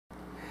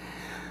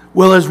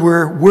Well, as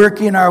we're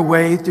working our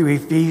way through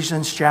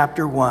Ephesians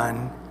chapter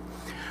 1,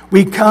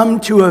 we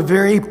come to a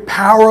very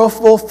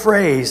powerful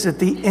phrase at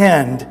the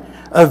end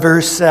of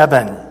verse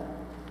 7.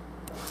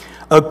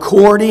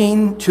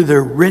 According to the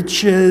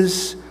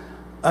riches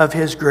of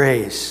his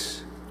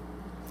grace.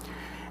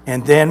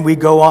 And then we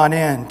go on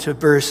in to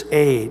verse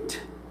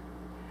 8.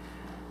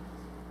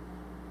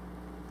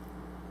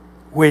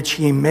 Which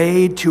he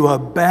made to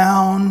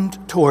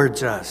abound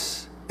towards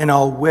us in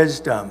all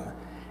wisdom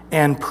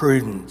and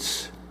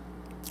prudence.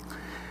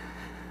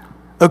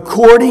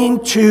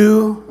 According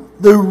to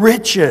the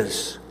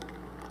riches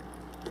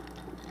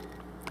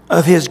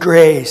of his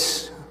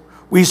grace.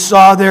 We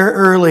saw there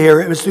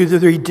earlier, it was through the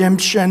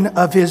redemption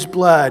of his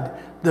blood,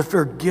 the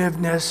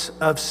forgiveness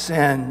of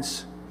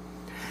sins.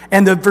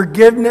 And the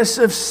forgiveness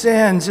of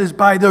sins is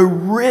by the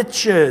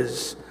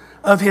riches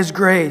of his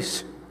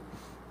grace.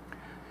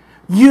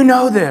 You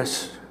know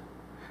this.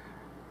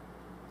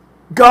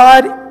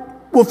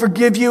 God will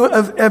forgive you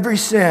of every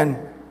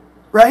sin,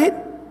 right?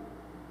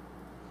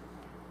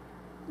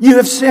 You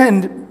have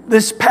sinned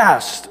this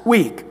past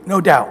week,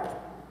 no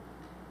doubt.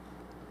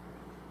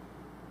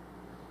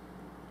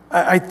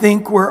 I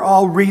think we're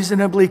all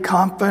reasonably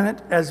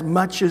confident, as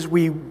much as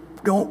we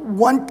don't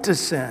want to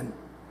sin.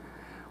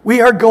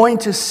 We are going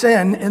to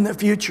sin in the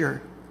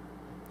future.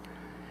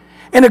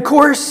 And of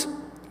course,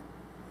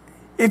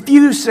 if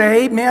you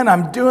say, man,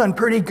 I'm doing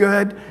pretty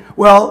good,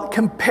 well,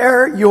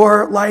 compare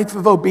your life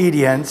of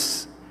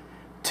obedience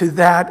to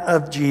that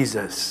of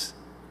Jesus.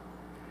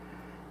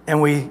 And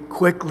we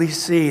quickly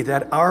see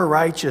that our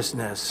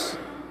righteousness,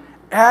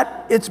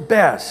 at its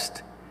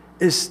best,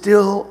 is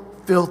still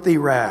filthy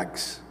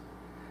rags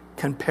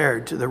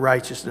compared to the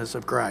righteousness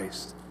of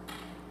Christ.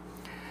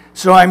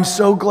 So I'm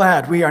so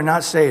glad we are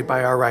not saved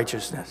by our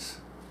righteousness.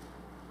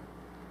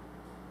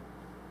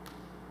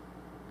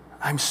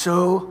 I'm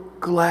so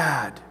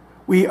glad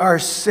we are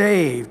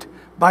saved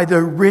by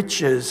the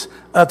riches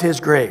of his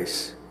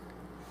grace.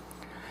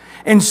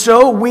 And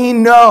so we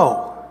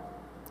know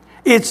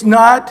it's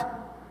not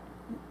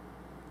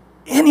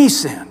any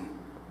sin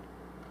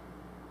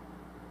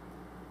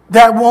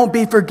that won't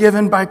be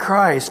forgiven by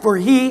Christ, for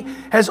he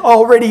has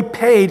already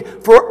paid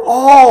for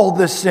all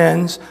the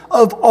sins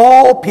of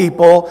all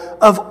people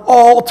of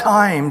all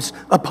times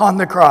upon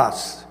the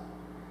cross.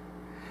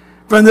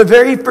 From the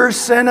very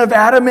first sin of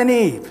Adam and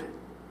Eve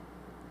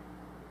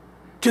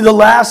to the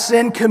last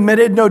sin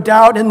committed, no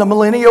doubt, in the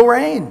millennial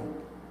reign.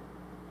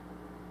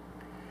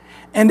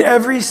 And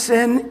every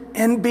sin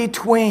in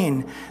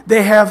between,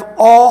 they have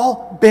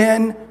all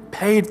been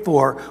paid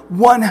for,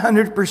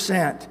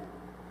 100%.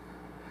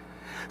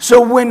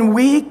 So when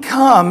we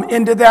come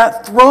into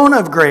that throne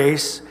of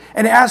grace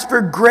and ask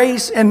for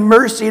grace and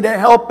mercy to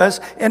help us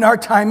in our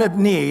time of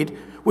need,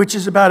 which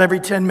is about every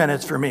 10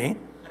 minutes for me,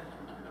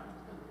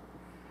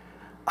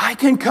 I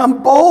can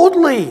come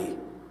boldly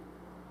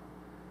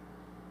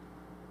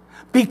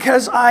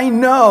because I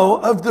know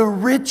of the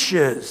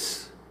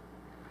riches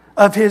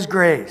of his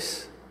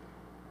grace.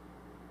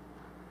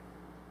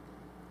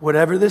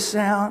 Whatever the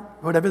sound,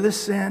 whatever the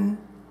sin,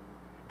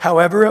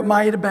 however it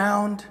might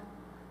abound,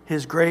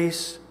 his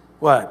grace,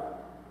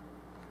 what?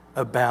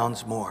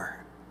 Abounds more.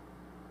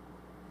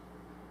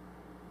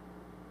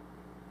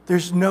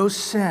 There's no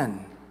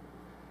sin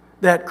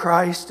that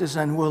Christ is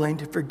unwilling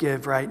to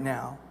forgive right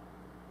now.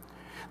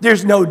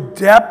 There's no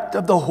depth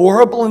of the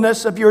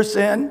horribleness of your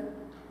sin.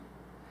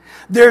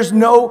 There's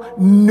no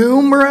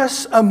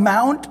numerous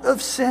amount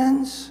of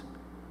sins.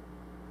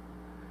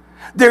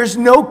 There's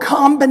no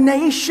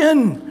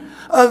combination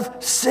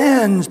of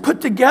sins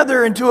put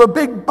together into a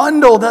big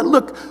bundle that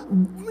look,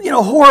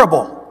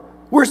 horrible,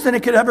 worse than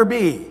it could ever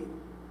be,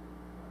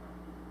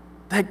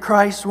 that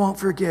Christ won't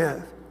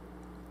forgive.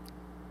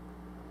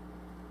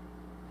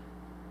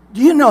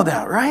 Do you know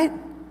that, right?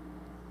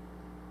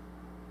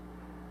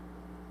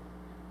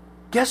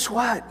 Guess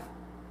what?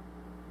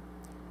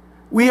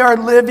 We are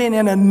living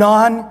in a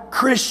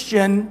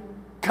non-Christian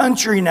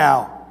country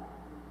now.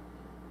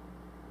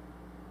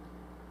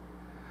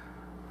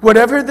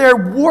 Whatever their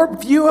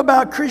warped view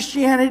about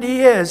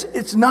Christianity is,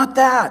 it's not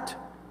that.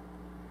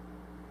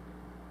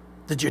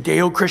 The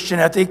Judeo-Christian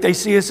ethic, they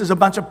see us as a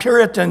bunch of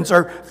Puritans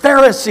or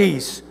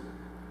Pharisees.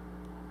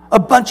 A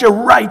bunch of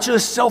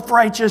righteous,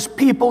 self-righteous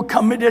people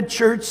coming to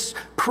church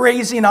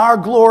praising our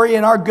glory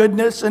and our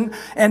goodness and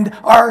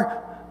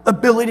our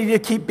ability to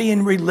keep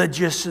being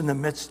religious in the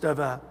midst of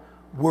a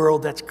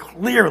world that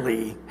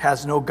clearly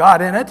has no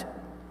God in it.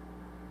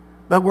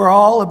 But we're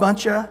all a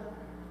bunch of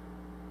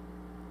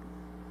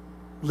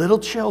little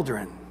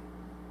children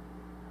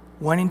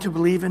wanting to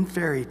believe in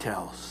fairy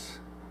tales.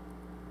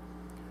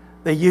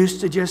 They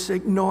used to just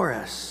ignore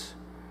us,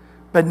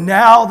 but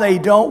now they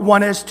don't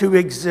want us to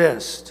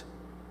exist.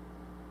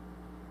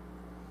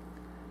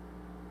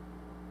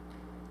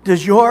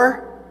 Does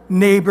your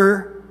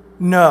neighbor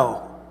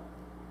know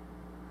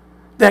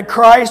that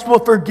Christ will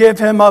forgive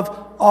him of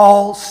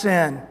all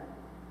sin?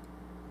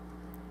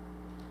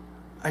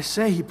 I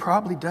say he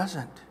probably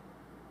doesn't.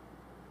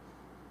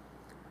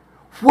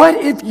 What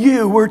if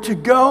you were to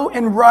go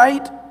and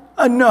write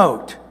a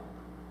note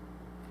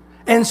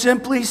and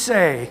simply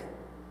say,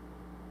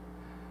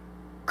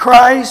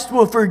 Christ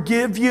will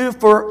forgive you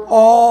for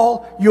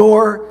all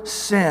your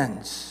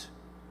sins.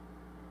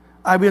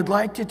 I would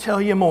like to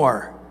tell you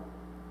more.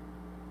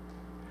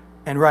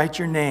 And write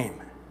your name,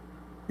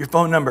 your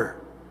phone number.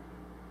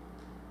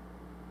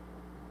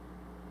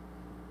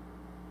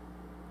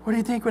 What do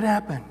you think would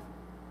happen?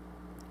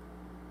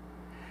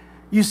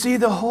 You see,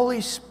 the Holy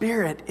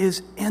Spirit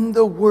is in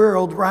the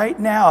world right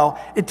now.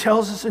 It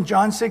tells us in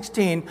John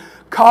 16,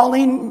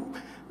 calling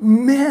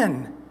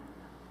men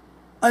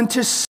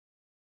unto sin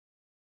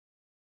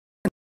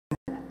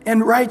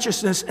and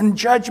righteousness and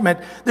judgment.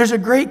 There's a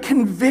great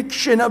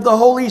conviction of the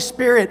Holy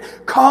Spirit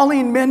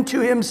calling men to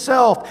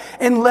Himself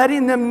and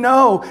letting them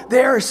know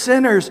they are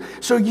sinners.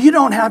 So you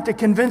don't have to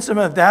convince them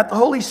of that. The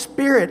Holy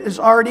Spirit is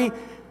already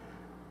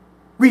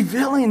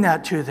revealing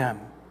that to them.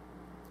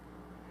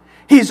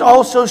 He's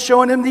also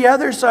showing them the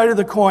other side of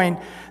the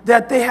coin,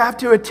 that they have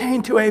to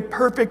attain to a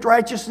perfect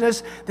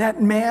righteousness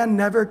that man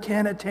never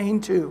can attain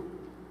to.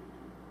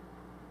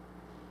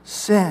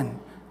 Sin,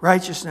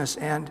 righteousness,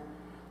 and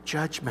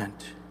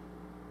judgment.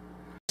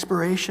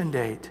 Expiration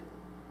date.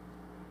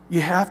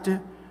 You have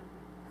to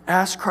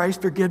ask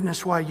Christ's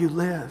forgiveness while you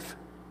live.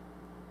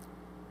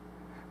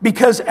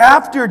 Because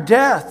after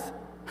death,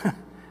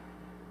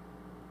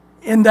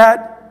 in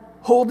that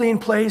holding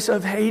place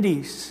of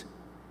Hades,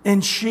 in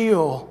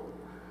Sheol,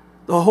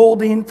 the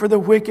holding for the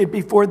wicked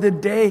before the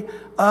day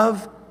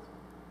of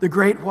the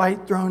great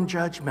white throne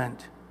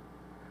judgment,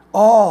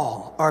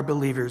 all are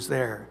believers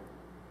there.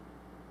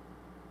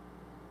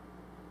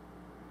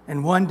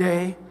 And one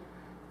day,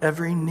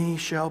 every knee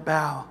shall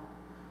bow,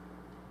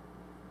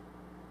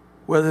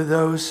 whether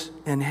those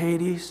in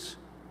Hades,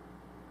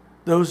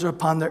 those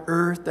upon the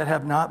earth that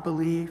have not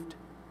believed,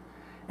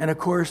 and of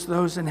course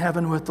those in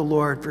heaven with the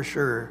Lord for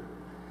sure.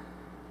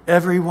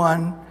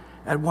 Everyone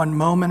at one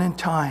moment in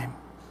time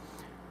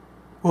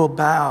will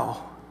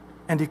bow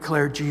and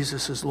declare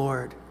Jesus as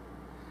Lord.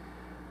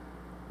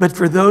 But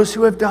for those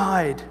who have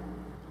died,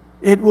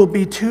 it will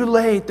be too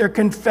late. Their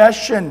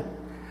confession,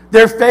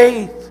 their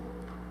faith,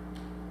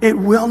 it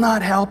will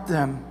not help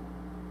them.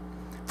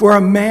 For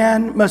a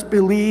man must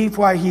believe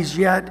while he's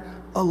yet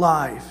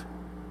alive.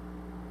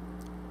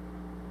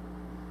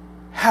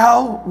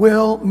 How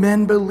will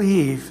men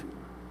believe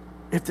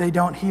if they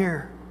don't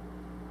hear?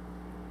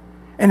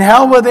 And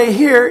how will they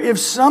hear if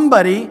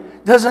somebody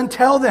doesn't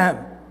tell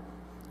them?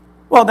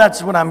 Well,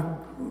 that's what I'm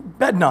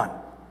betting on.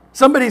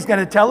 Somebody's going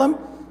to tell them,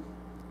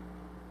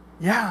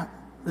 yeah,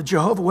 the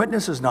Jehovah's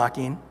Witness is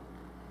knocking.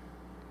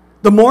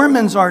 The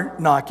Mormons are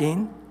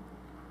knocking.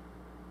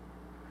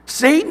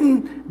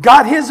 Satan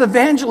got his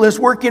evangelists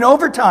working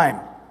overtime.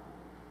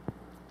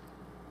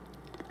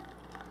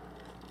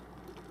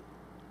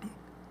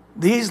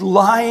 These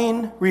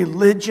lying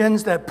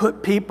religions that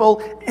put people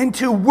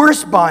into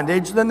worse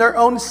bondage than their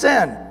own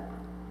sin.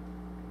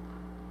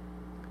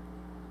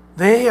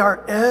 They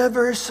are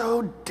ever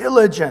so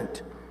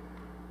diligent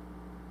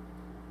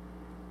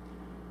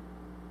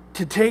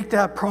to take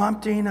that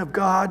prompting of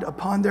God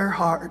upon their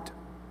heart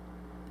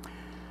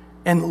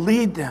and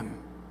lead them,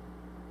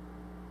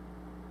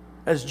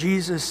 as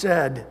Jesus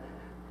said,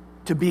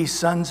 to be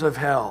sons of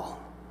hell.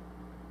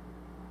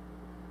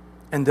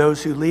 And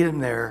those who lead them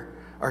there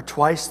are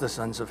twice the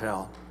sons of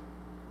hell.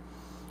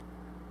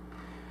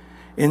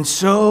 And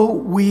so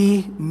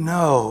we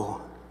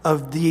know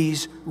of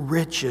these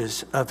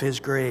riches of His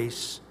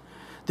grace,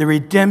 the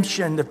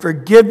redemption, the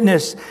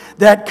forgiveness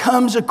that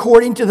comes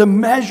according to the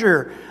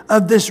measure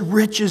of this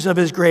riches of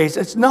His grace.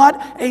 It's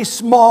not a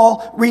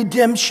small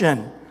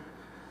redemption.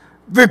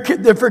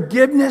 The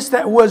forgiveness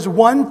that was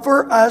won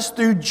for us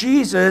through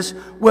Jesus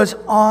was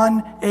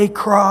on a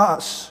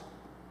cross.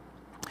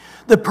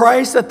 The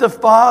price that the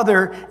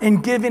Father,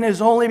 in giving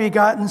His only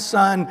begotten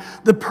Son,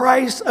 the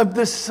price of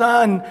the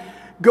Son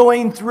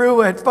going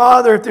through it.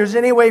 Father, if there's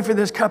any way for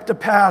this cup to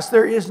pass,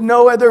 there is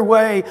no other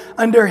way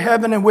under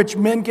heaven in which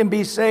men can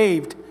be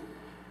saved.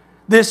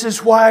 This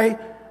is why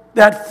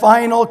that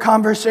final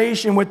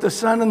conversation with the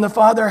Son and the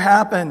Father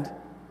happened.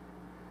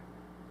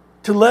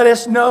 To let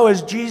us know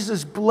as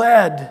Jesus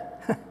bled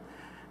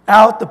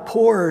out the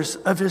pores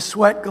of His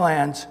sweat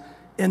glands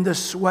in the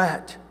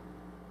sweat.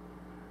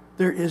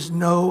 There is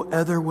no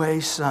other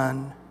way,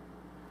 Son.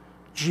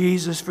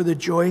 Jesus, for the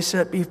joy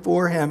set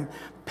before Him,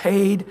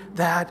 paid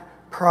that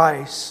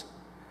price.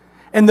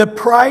 And the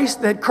price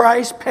that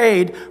Christ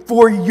paid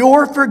for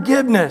your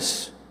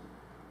forgiveness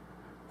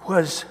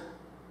was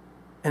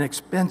an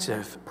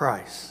expensive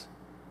price.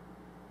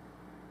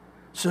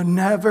 So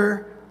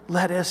never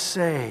let us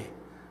say,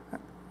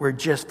 we're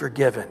just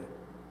forgiven.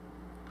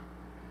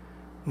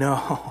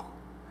 No,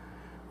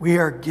 we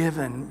are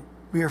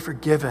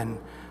forgiven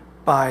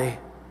by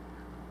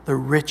the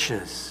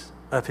riches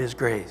of His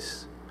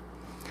grace.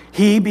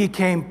 He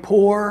became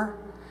poor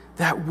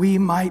that we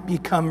might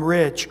become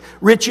rich.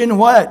 Rich in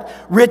what?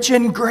 Rich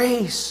in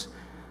grace.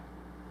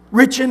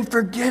 Rich in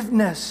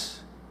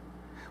forgiveness.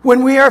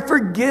 When we are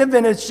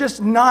forgiven, it's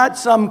just not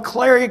some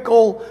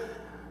clerical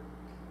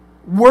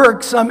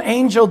work some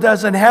angel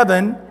does in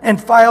heaven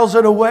and files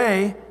it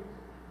away.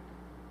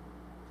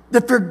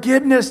 The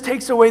forgiveness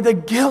takes away the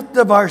guilt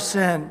of our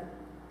sin.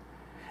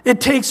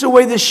 It takes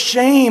away the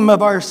shame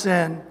of our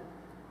sin.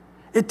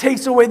 It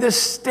takes away the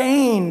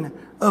stain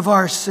of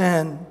our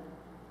sin.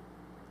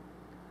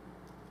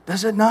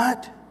 Does it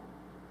not?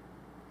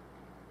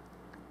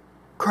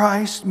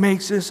 Christ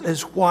makes us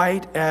as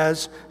white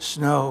as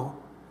snow.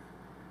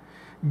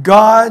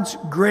 God's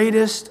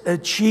greatest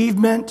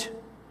achievement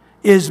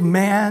is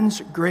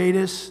man's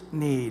greatest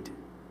need,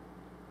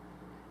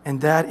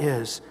 and that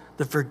is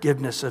the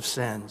forgiveness of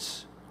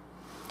sins.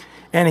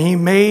 And he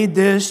made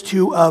this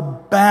to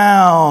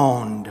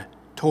abound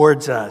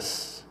towards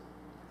us.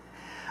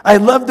 I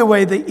love the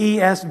way the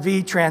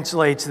ESV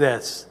translates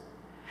this.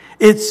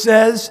 It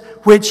says,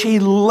 which he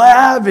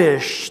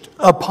lavished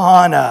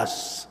upon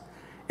us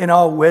in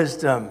all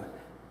wisdom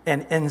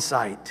and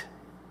insight.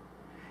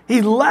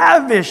 He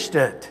lavished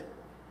it.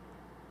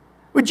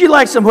 Would you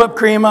like some whipped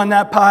cream on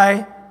that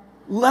pie?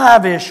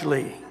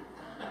 Lavishly.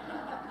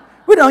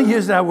 We don't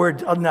use that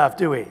word enough,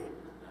 do we?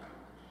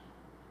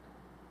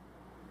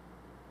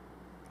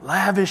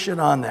 Lavish it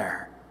on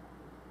there.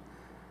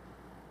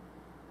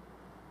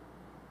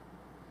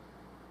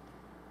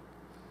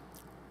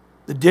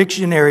 The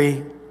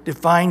dictionary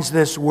defines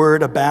this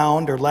word,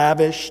 abound or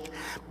lavished.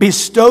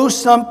 Bestow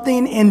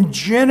something in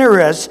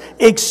generous,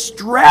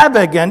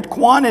 extravagant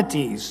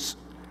quantities.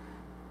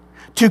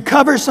 To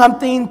cover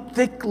something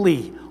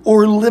thickly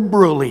or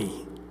liberally.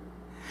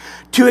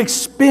 To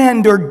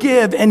expend or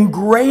give in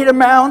great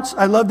amounts,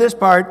 I love this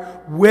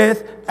part,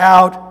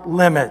 without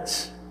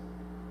limits.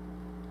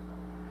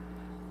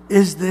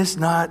 Is this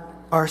not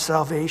our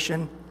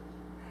salvation?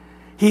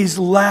 He's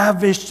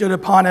lavished it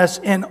upon us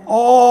in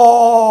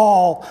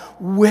all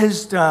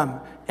wisdom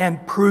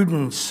and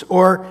prudence,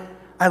 or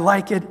I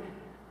like it,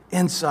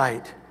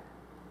 insight.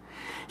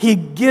 He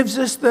gives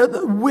us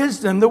the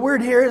wisdom. The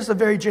word here is a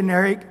very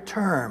generic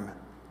term.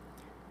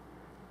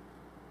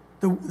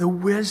 The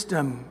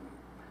wisdom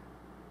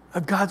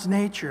of God's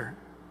nature.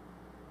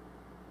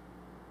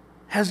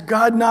 Has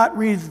God not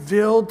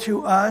revealed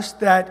to us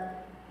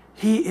that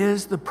He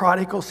is the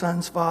prodigal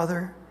son's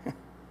father?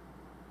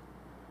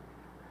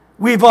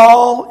 We've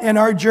all, in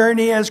our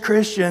journey as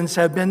Christians,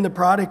 have been the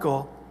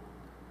prodigal.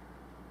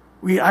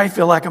 I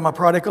feel like I'm a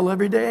prodigal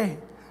every day.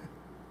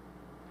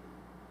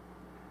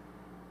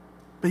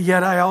 But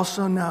yet I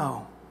also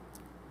know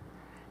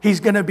He's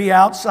going to be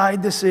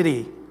outside the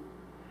city.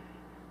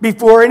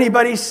 Before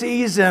anybody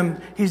sees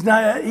Him, He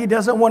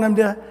doesn't want them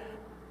to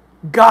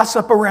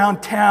gossip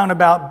around town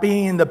about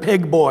being the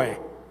pig boy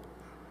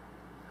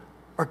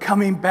or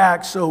coming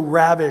back so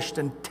ravished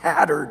and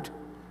tattered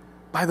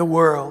by the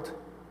world.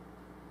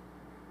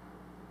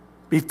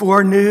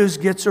 Before news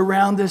gets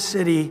around the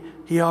city,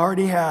 He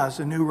already has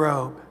a new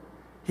robe.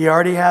 He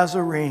already has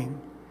a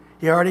ring.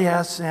 He already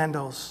has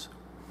sandals.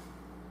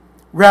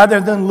 Rather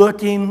than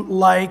looking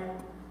like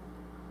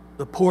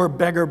the poor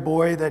beggar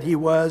boy that he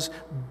was,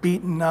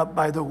 beaten up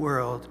by the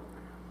world,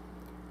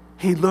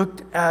 He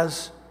looked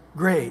as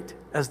great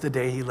as the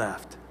day He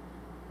left.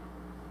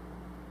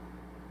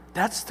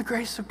 That's the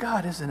grace of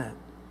God, isn't it?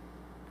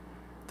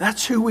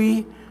 That's who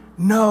we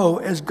know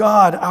as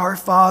God, our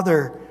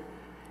Father,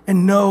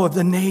 and know of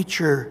the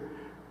nature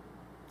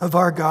of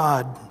our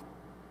God.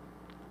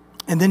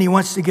 And then He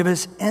wants to give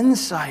us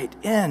insight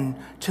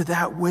into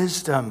that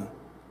wisdom.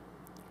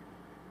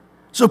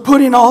 So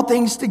putting all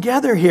things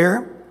together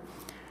here,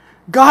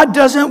 God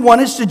doesn't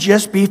want us to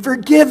just be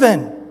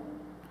forgiven.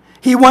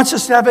 He wants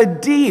us to have a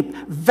deep,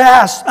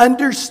 vast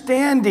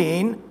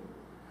understanding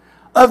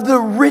of the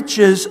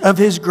riches of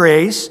His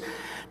grace,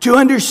 to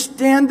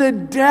understand the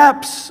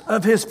depths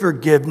of His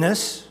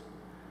forgiveness,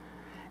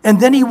 and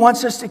then He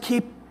wants us to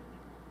keep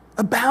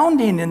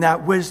abounding in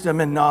that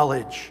wisdom and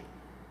knowledge.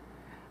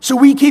 So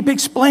we keep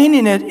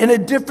explaining it in a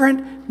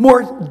different,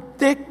 more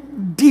thick,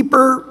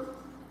 deeper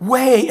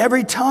way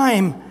every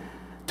time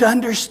to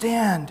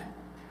understand.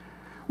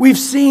 We've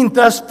seen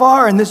thus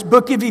far in this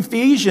book of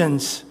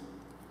Ephesians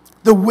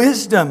the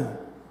wisdom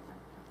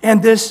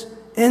and this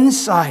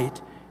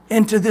insight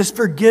into this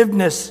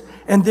forgiveness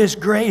and this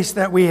grace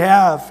that we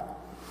have.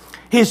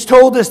 He's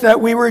told us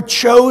that we were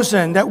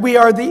chosen, that we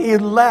are the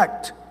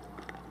elect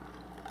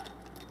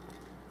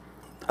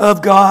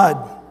of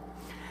God.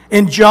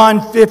 In John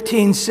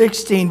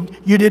 15:16,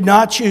 you did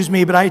not choose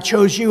me, but I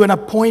chose you and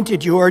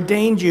appointed you,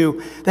 ordained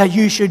you, that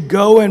you should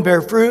go and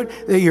bear fruit,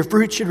 that your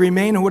fruit should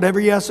remain, and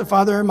whatever you ask the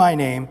Father in my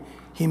name,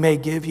 He may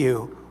give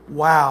you.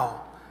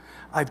 Wow.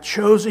 I've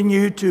chosen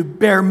you to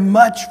bear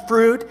much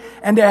fruit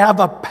and to have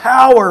a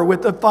power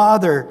with the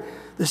Father,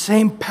 the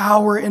same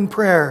power in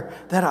prayer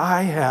that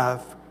I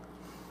have.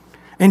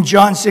 In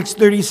John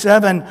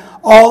 6:37,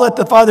 all that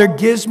the Father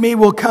gives me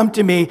will come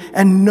to me,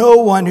 and no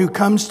one who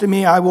comes to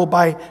me I will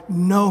by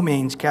no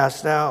means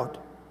cast out.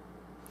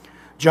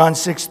 John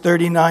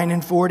 6:39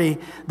 and 40,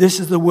 this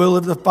is the will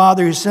of the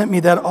Father who sent me,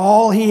 that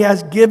all He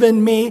has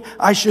given me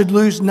I should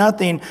lose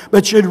nothing,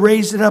 but should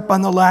raise it up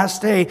on the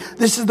last day.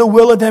 This is the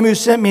will of Him who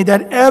sent me,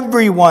 that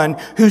everyone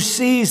who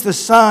sees the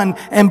Son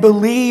and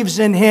believes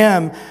in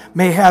Him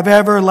may have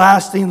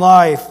everlasting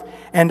life,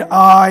 and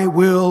I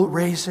will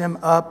raise him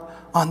up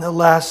on the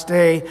last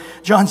day.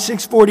 John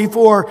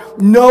 6:44,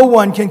 no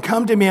one can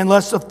come to me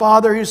unless the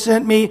Father who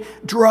sent me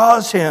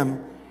draws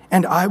him,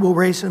 and I will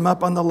raise him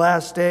up on the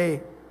last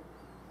day.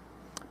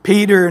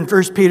 Peter in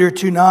 1 Peter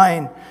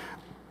 2:9,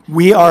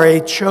 we are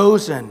a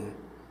chosen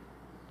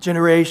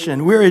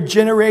generation. We're a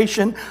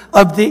generation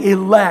of the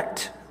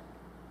elect,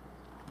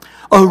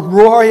 a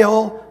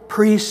royal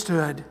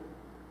priesthood.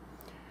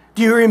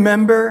 Do you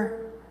remember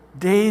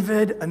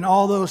David and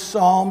all those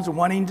Psalms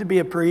wanting to be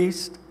a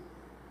priest?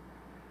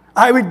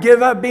 I would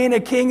give up being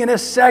a king in a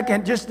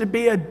second just to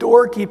be a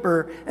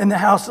doorkeeper in the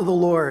house of the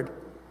Lord.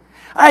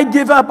 I'd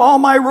give up all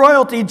my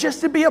royalty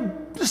just to be a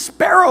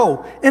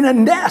sparrow in a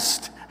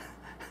nest,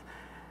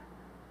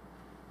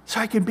 so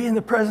I could be in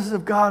the presence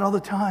of God all the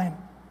time.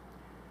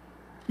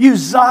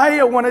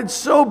 Uzziah wanted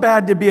so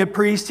bad to be a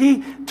priest.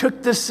 He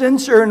took the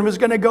censer and was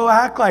going to go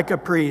act like a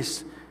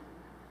priest.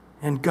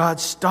 And God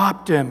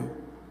stopped him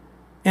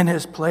in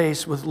his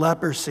place with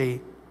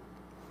leprosy.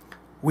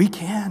 We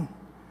can.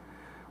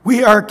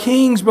 We are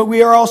kings, but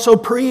we are also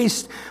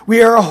priests.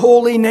 We are a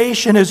holy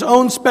nation, his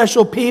own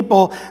special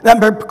people that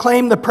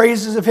proclaim the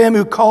praises of him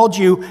who called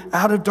you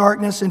out of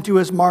darkness into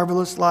his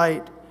marvelous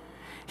light.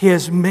 He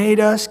has made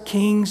us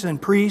kings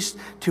and priests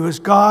to his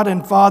God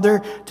and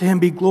Father. To him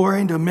be glory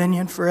and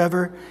dominion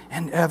forever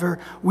and ever.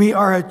 We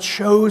are a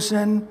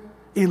chosen,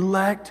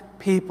 elect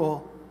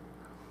people.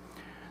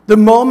 The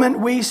moment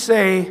we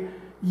say,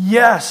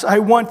 yes, I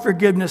want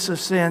forgiveness of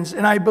sins,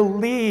 and I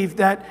believe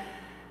that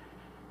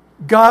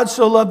God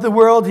so loved the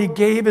world, he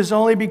gave his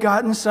only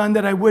begotten Son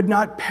that I would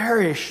not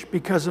perish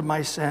because of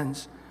my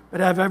sins, but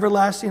have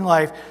everlasting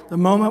life. The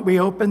moment we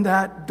open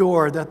that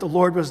door that the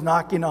Lord was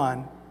knocking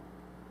on,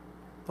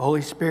 the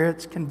Holy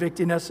Spirit's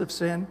convicting us of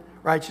sin,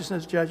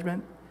 righteousness,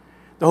 judgment.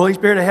 The Holy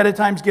Spirit ahead of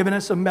time has given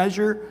us a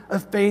measure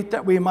of faith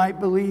that we might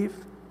believe.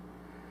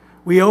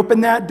 We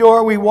open that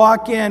door, we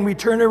walk in, we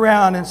turn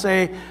around and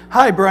say,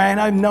 hi, Bryan,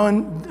 I've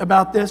known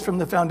about this from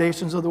the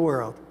foundations of the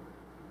world.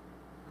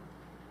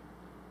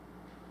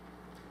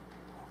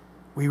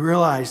 We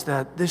realize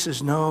that this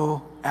is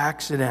no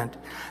accident,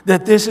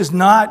 that this is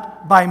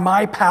not by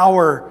my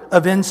power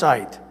of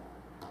insight.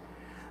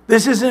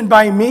 This isn't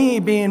by me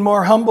being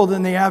more humble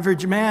than the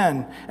average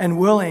man and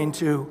willing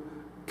to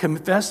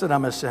confess that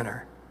I'm a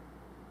sinner.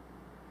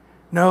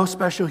 No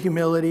special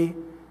humility,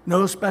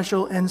 no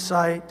special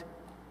insight.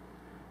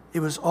 It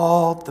was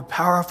all the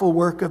powerful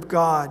work of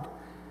God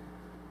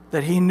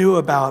that he knew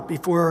about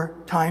before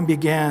time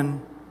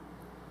began.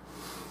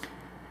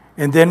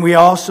 And then we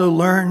also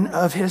learn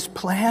of his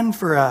plan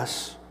for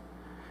us.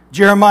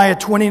 Jeremiah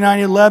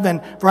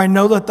 29:11, for I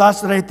know the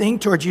thoughts that I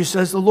think towards you,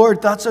 says the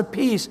Lord, thoughts of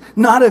peace,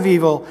 not of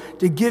evil,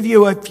 to give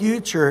you a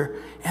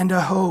future and a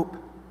hope.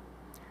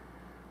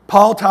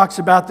 Paul talks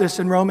about this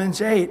in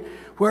Romans 8,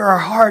 where our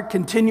heart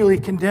continually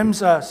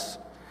condemns us.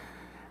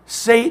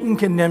 Satan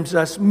condemns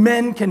us,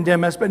 men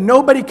condemn us, but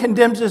nobody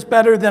condemns us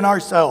better than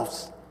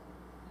ourselves.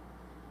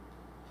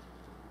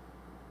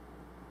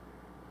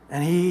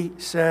 And he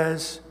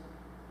says,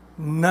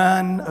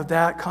 none of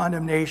that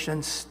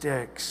condemnation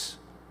sticks,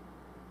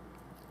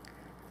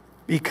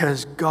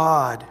 because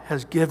God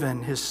has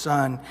given his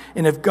Son.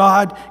 And if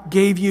God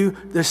gave you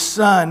the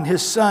Son,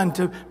 his Son,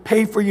 to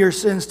pay for your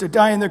sins, to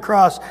die on the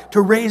cross,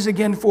 to raise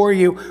again for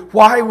you,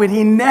 why would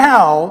he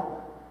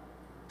now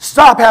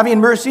stop having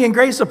mercy and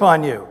grace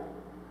upon you?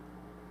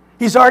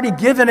 He's already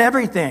given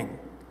everything.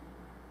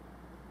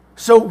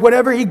 So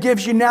whatever he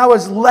gives you now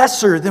is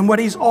lesser than what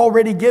he's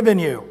already given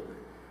you.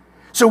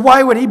 So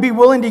why would he be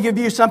willing to give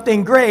you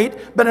something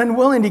great, but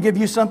unwilling to give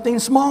you something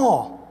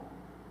small?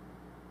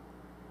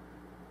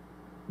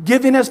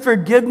 Giving us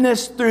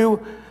forgiveness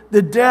through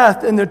the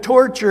death and the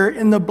torture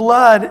and the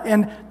blood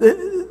and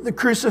the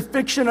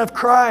crucifixion of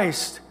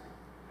Christ.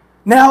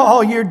 Now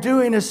all you're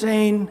doing is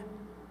saying,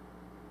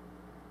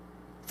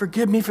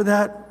 forgive me for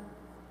that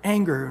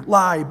anger,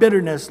 lie,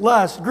 bitterness,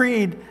 lust,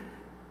 greed.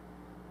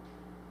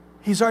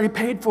 He's already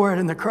paid for it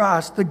in the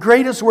cross. The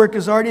greatest work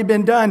has already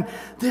been done.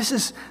 This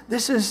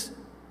is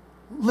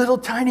little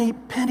tiny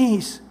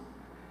pennies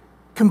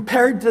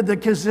compared to the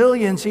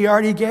gazillions he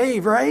already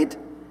gave, right?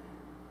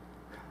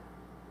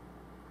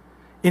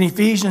 In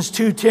Ephesians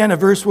 2:10, a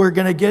verse we're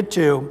going to get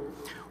to,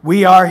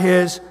 we are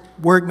his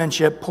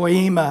workmanship,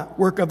 poema,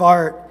 work of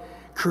art,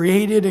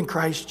 created in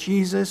Christ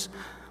Jesus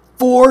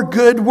for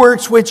good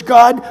works which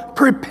God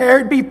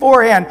prepared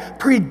beforehand,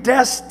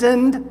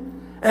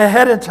 predestined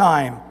ahead of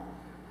time,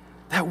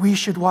 that we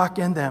should walk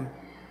in them.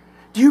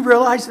 Do you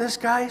realize this,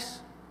 guys?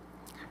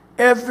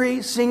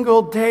 Every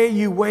single day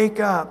you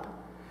wake up,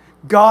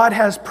 God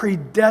has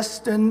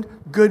predestined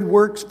good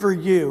works for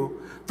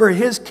you, for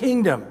his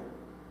kingdom,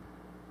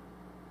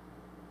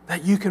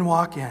 that you can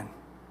walk in.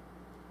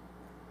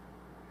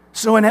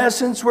 So in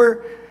essence,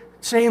 we're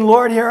saying,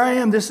 Lord, here I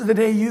am. This is the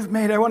day you've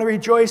made. I want to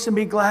rejoice and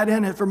be glad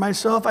in it. For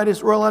myself, I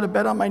just roll out of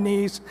bed on my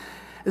knees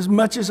as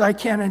much as I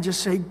can and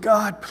just say,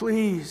 God,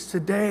 please,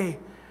 today,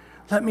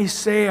 let me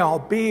say all,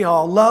 be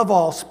all, love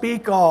all,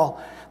 speak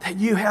all that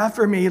you have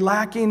for me,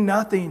 lacking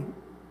nothing.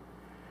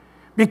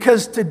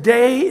 Because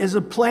today is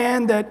a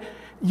plan that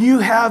you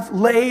have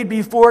laid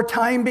before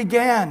time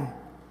began.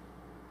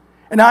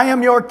 And I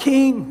am your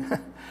king.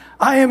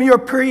 I am your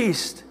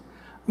priest.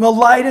 I'm a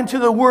light into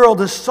the world,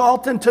 a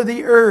salt into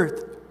the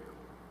earth.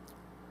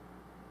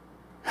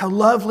 How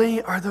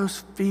lovely are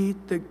those feet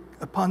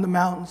upon the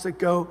mountains that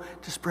go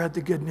to spread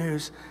the good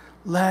news.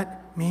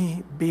 Let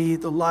me be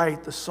the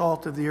light, the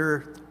salt of the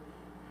earth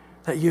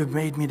that you have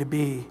made me to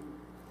be.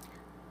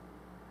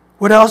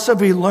 What else have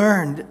we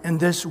learned in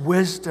this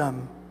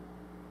wisdom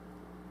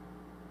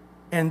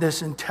and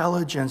this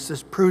intelligence,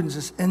 this prudence,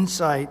 this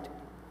insight?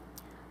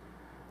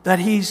 That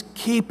He's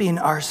keeping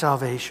our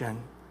salvation.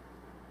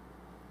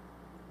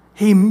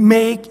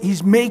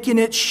 He's making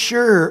it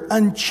sure,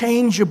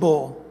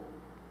 unchangeable.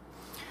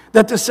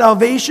 That the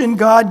salvation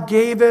God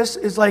gave us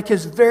is like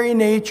His very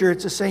nature.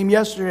 It's the same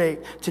yesterday,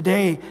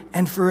 today,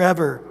 and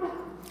forever.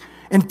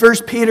 In 1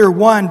 Peter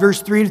 1,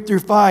 verse 3 through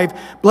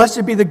 5,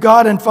 blessed be the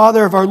God and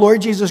Father of our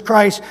Lord Jesus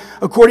Christ,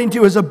 according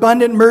to His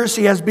abundant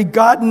mercy, has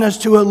begotten us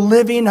to a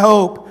living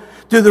hope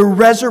through the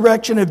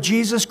resurrection of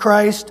Jesus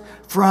Christ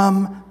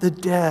from the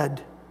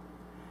dead.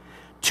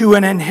 To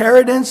an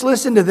inheritance,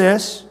 listen to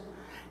this,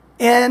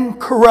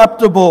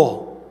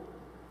 incorruptible.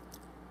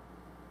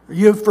 Are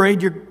you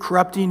afraid you're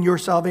corrupting your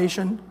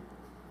salvation?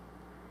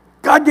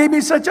 God gave me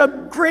such a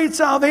great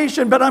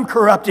salvation, but I'm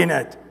corrupting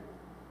it.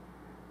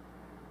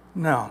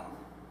 No.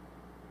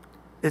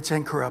 It's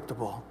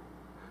incorruptible.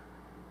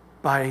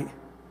 By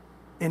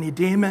any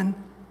demon,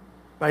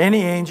 by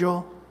any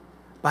angel,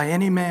 by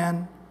any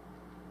man,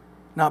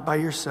 not by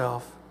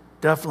yourself,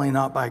 definitely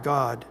not by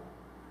God.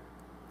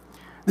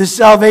 This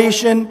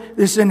salvation,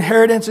 this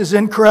inheritance is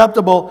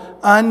incorruptible,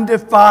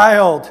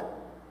 undefiled.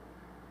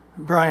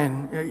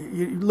 Bryan,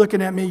 you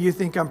looking at me, you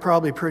think I'm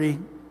probably a pretty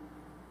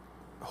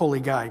holy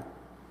guy.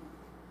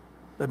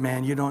 But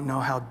man, you don't know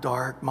how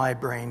dark my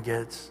brain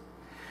gets.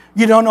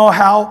 You don't know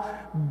how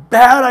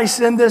bad I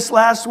sinned this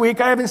last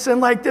week. I haven't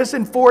sinned like this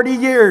in 40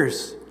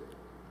 years.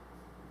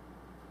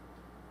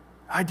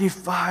 I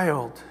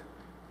defiled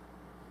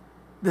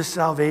this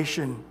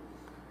salvation.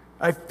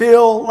 I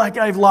feel like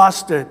I've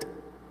lost it.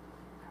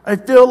 I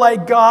feel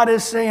like God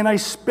is saying I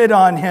spit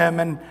on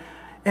Him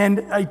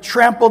and I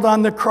trampled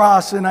on the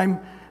cross and I'm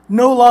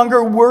no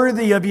longer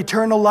worthy of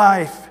eternal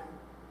life.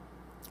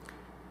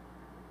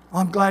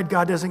 Well, I'm glad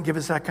God doesn't give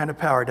us that kind of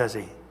power, does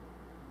He?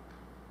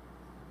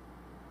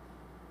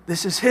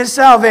 This is His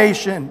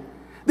salvation.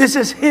 This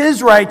is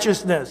His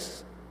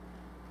righteousness.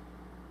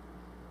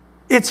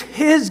 It's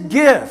His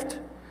gift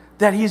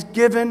that He's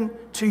given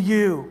to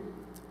you.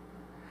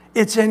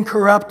 It's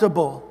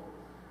incorruptible.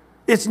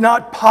 It's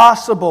not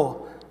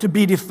possible to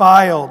be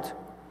defiled.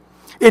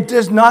 It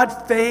does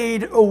not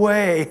fade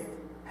away.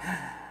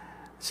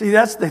 See,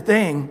 that's the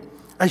thing.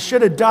 I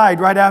should have died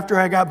right after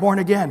I got born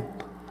again.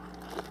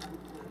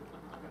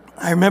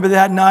 I remember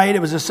that night. It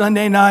was a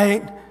Sunday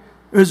night.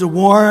 It was a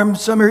warm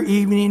summer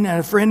evening,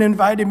 and a friend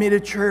invited me to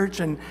church,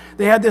 and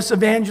they had this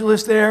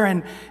evangelist there,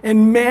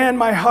 and man,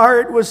 my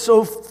heart was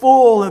so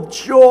full of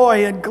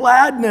joy and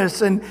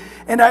gladness, and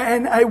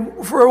I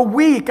for a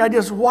week, I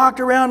just walked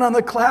around on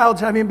the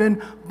clouds, having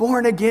been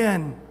born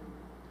again.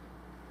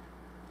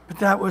 But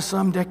that was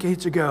some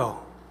decades ago.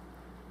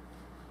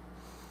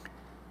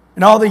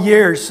 In all the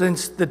years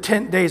since the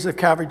tent days of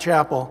Calvary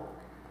Chapel,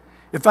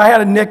 if I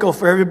had a nickel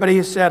for everybody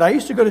who said, I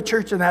used to go to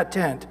church in that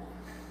tent.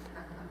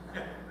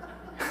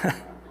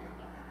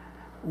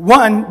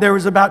 One, there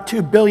was about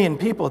 2 billion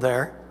people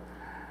there.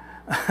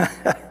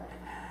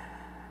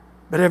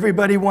 But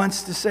everybody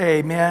wants to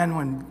say,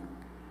 man,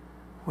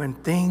 when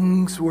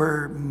things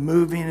were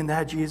moving in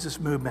that Jesus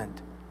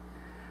movement,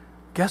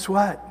 guess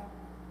what?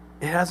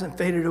 It hasn't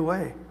faded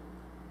away.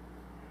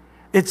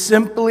 It's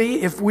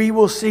simply if we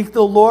will seek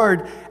the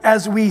Lord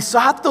as we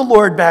sought the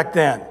Lord back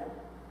then.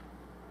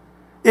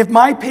 If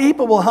my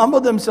people will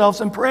humble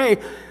themselves and pray,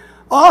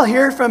 I'll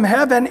hear from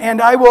heaven and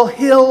I will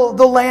heal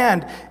the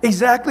land.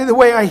 Exactly the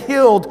way I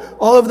healed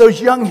all of those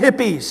young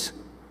hippies.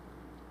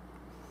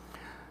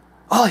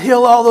 I'll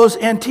heal all those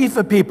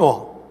Antifa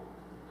people.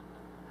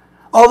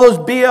 All those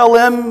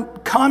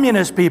BLM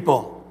communist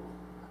people.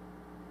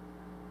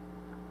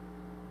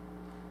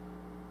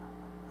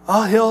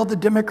 I'll heal the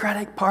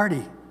Democratic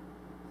Party.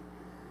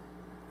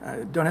 I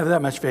don't have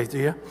that much faith, do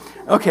you?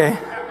 Okay.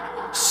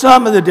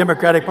 Some of the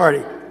Democratic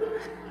Party.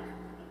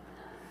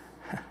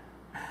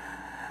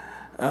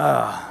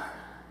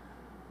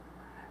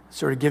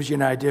 Sort of gives you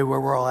an idea where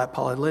we're all at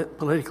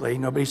politically.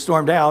 Nobody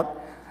stormed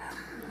out.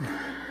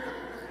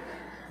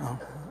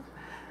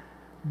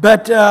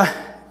 But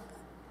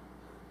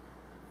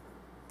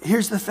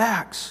here's the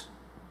facts,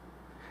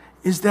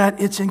 is that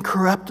it's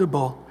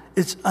incorruptible.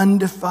 It's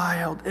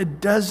undefiled.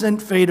 It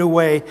doesn't fade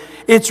away.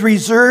 It's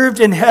reserved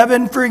in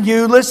heaven for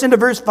you. Listen to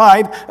verse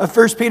 5 of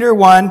 1 Peter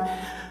 1.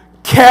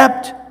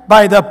 Kept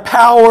by the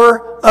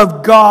power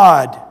of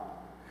God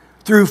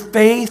through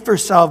faith for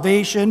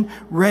salvation,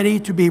 ready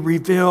to be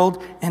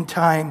revealed in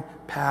time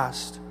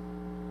past.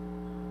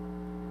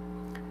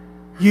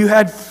 You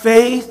had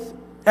faith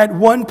at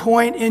one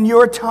point in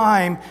your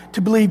time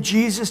to believe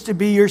Jesus to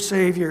be your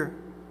Savior.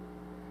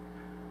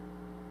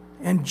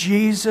 And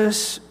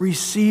Jesus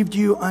received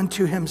you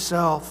unto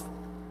himself.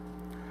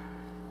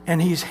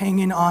 And he's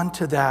hanging on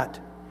to that.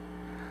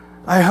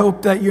 I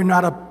hope that you're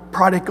not a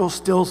prodigal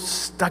still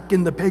stuck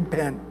in the pig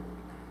pen.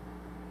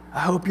 I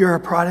hope you're a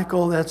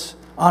prodigal that's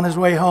on his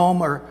way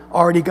home or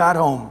already got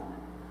home.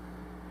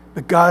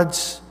 But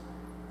God's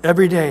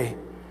every day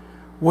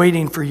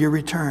waiting for your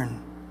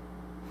return.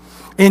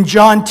 In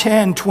John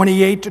 10,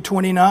 28 to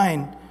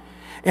 29,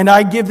 and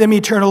I give them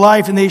eternal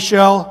life, and they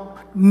shall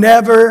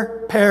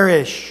never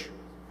perish.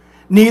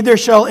 Neither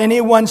shall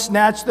anyone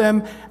snatch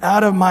them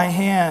out of my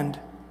hand.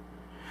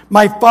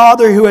 My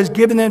Father who has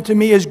given them to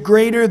me is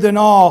greater than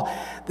all,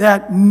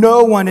 that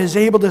no one is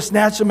able to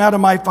snatch them out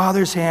of my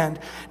Father's hand.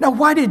 Now,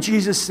 why did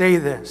Jesus say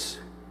this?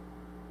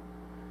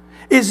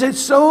 Is it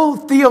so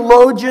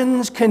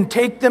theologians can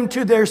take them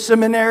to their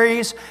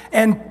seminaries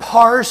and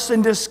parse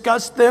and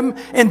discuss them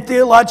in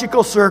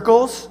theological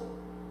circles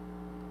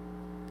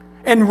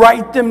and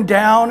write them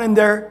down in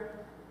their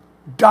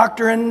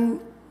doctrine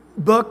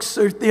books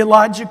or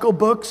theological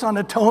books on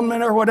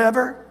atonement or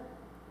whatever?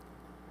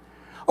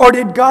 Or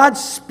did God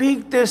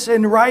speak this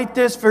and write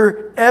this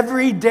for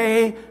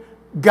everyday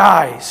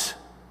guys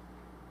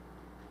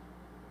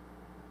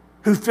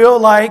who feel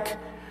like,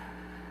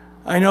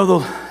 I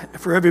know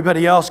for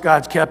everybody else,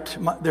 God's kept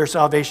their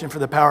salvation for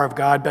the power of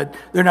God, but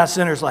they're not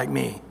sinners like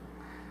me.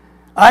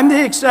 I'm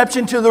the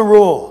exception to the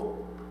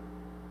rule.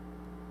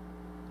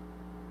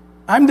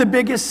 I'm the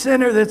biggest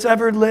sinner that's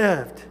ever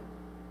lived.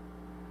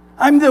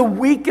 I'm the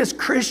weakest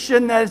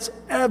Christian that's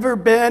ever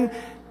been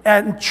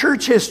in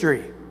church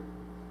history.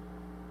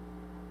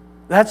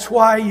 That's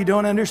why you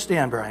don't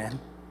understand, Bryan.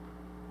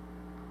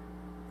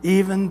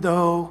 Even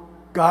though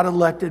God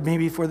elected me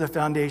before the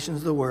foundations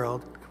of the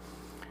world,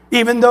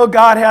 even though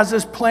God has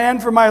this plan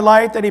for my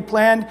life that he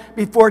planned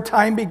before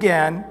time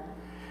began,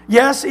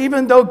 yes,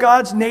 even though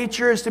God's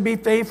nature is to be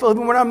faithful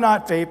even when I'm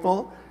not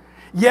faithful,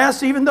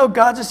 yes, even though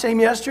God's the same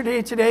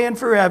yesterday, today, and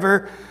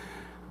forever,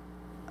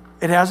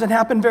 it hasn't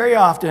happened very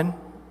often.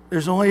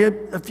 There's only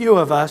a few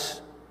of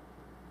us,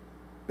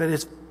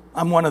 but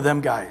I'm one of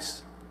them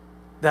guys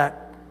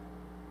that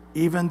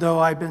even though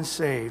I've been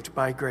saved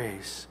by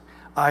grace,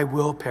 I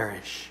will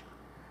perish.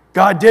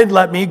 God did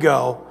let me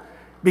go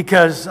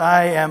because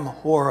I am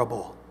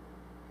horrible.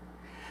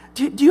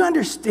 Do you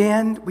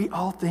understand? We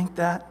all think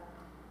that.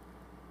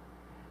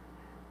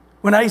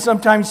 When I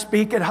sometimes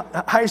speak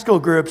at high school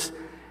groups,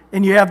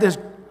 and you have this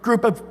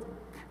group of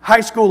high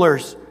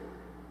schoolers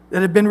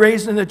that have been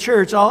raised in the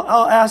church,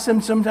 I'll ask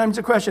them sometimes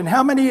a question.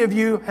 How many of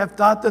you have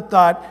thought the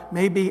thought,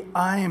 maybe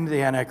I am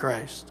the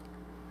Antichrist?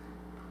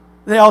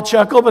 They all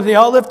chuckle, but they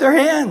all lift their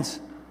hands.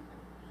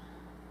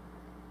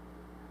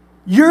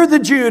 You're the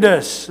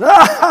Judas.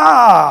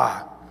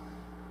 Ah!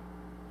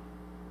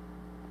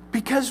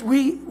 Because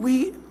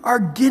we are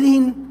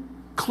getting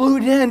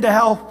clued into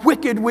how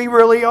wicked we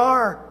really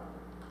are.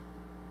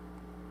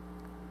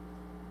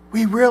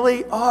 We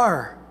really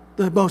are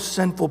the most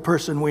sinful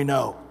person we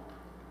know.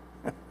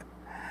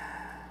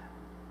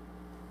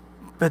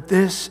 But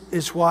this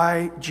is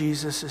why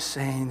Jesus is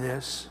saying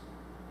this.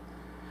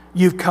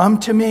 You've come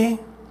to me.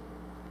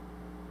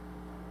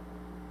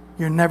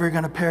 You're never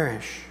going to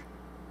perish.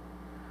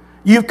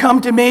 You've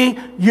come to me.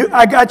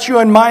 I got you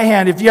in my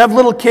hand. If you have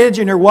little kids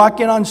and you're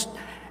walking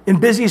in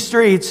busy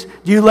streets,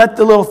 do you let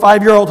the little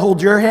 5-year-old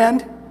hold your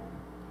hand?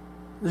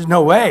 There's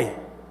no way.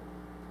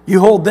 You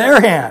hold their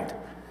hand.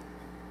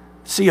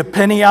 See a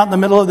penny out in the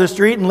middle of the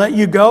street and let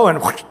you go,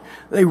 and whoosh,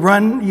 they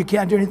run. You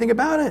can't do anything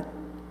about it.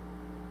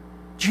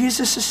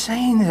 Jesus is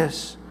saying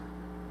this.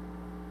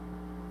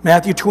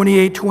 Matthew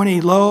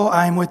 28:20, lo,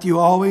 I am with you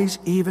always,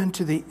 even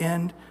to the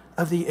end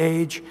of the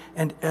age,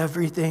 and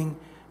everything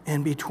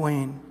in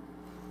between.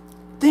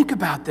 Think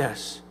about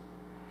this.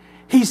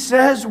 He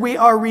says we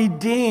are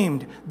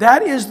redeemed.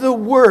 That is the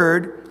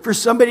word for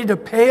somebody to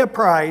pay a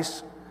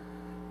price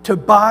to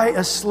buy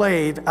a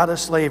slave out of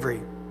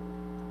slavery.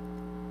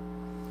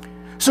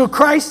 So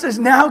Christ is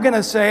now going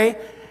to say,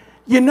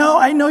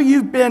 I know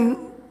you've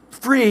been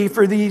free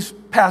for these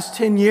past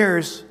 10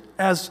 years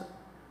as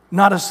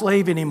not a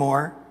slave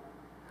anymore,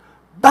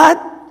 but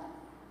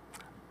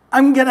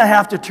I'm going to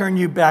have to turn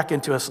you back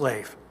into a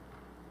slave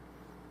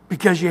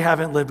because you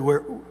haven't lived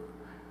where...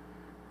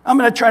 I'm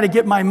going to try to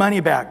get my money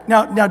back.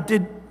 Now,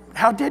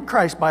 how did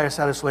Christ buy us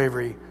out of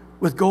slavery?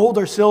 With gold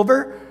or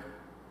silver?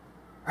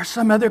 Or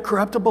some other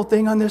corruptible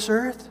thing on this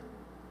earth?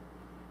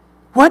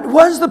 What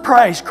was the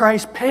price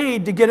Christ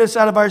paid to get us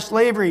out of our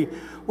slavery?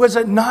 Was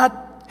it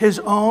not his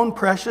own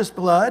precious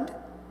blood?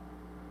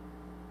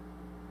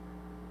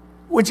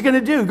 What's he going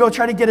to do? Go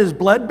try to get his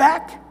blood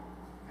back?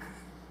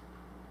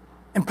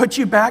 And put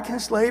you back in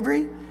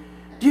slavery?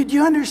 Do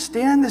you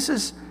understand? This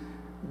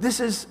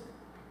is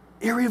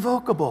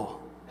irrevocable.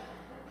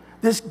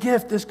 This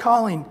gift, this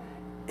calling,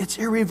 it's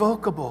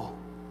irrevocable.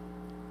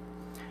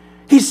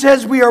 He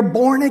says we are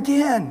born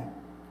again.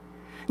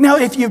 Now,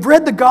 if you've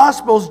read the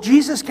Gospels,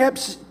 Jesus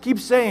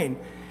keeps saying,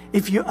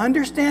 if you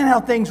understand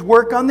how things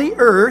work on the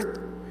earth,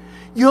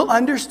 you'll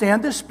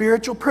understand the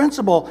spiritual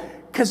principle,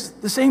 because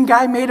the same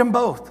guy made them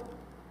both.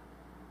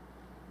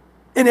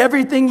 In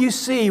everything you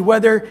see,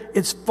 whether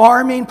it's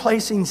farming,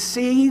 placing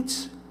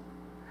seeds,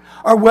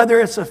 or whether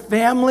it's a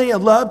family, a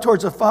love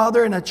towards a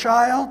father and a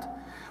child,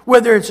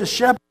 whether it's a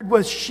shepherd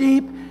with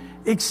sheep,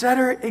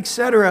 etc.,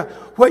 etc.,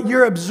 what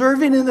you're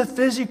observing in the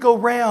physical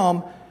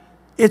realm,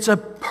 it's a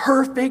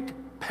perfect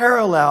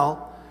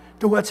parallel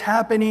to what's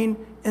happening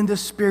in the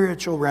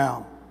spiritual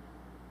realm.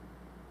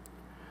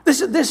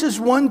 This is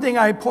one thing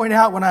I point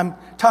out when I'm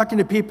talking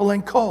to people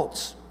in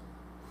cults.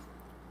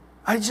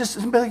 I just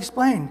simply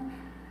explain.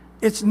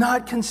 It's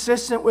not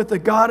consistent with the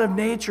God of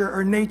nature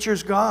or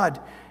nature's God,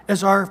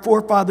 as our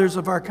forefathers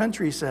of our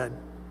country said.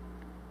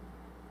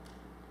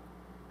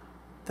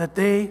 That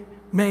they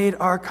made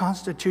our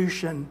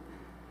Constitution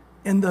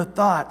in the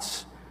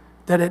thoughts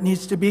that it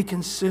needs to be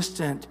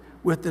consistent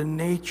with the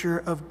nature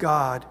of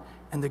God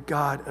and the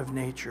God of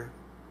nature.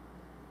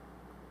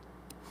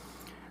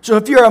 So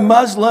if you're a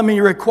Muslim and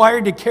you're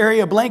required to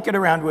carry a blanket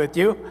around with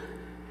you,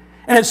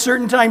 and at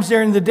certain times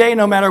during the day,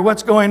 no matter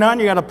what's going on,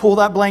 you got to pull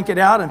that blanket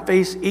out and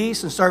face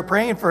east and start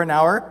praying for an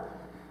hour,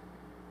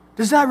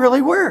 does that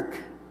really work?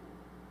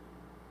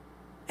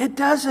 It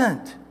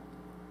doesn't.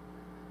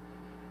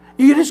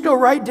 You just go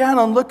right down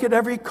and look at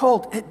every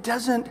cult. It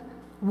doesn't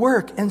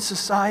work in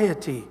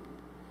society.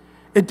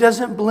 It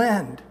doesn't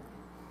blend.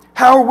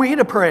 How are we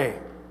to pray?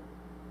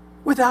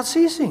 Without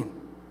ceasing.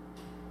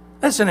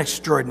 That's an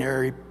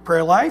extraordinary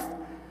prayer life.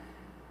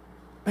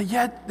 But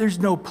yet there's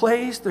no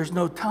place, there's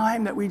no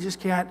time that we just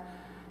can't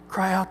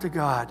cry out to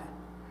God.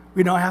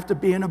 We don't have to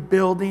be in a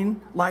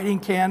building lighting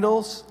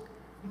candles.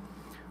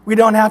 We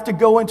don't have to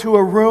go into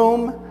a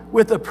room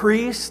with a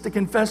priest to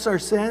confess our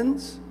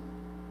sins.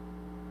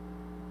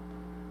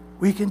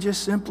 We can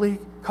just simply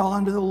call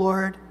unto the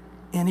Lord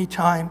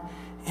anytime,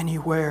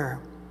 anywhere.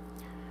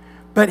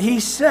 But he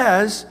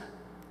says,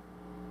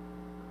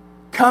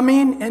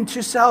 coming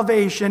into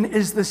salvation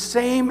is the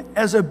same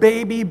as a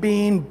baby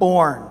being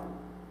born.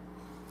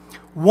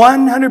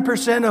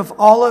 100% of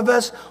all of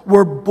us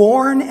were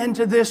born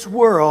into this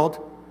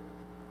world,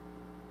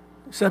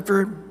 except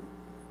for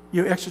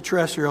you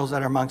extraterrestrials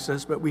that are amongst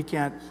us, but we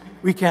can't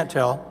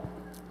tell.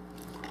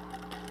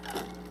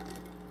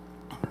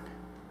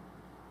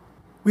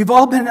 We've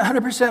all been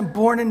 100%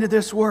 born into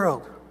this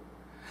world.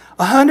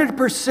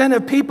 100%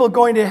 of people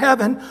going to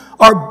heaven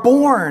are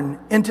born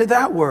into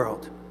that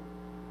world.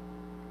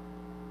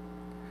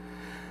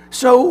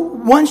 So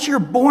once you're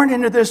born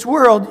into this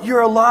world,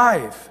 you're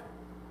alive.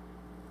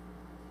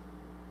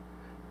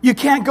 You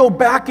can't go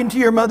back into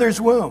your mother's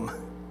womb.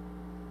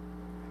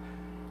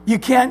 You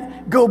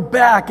can't go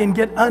back and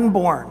get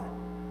unborn.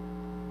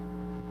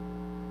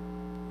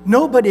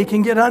 Nobody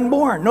can get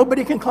unborn.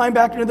 Nobody can climb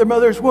back into their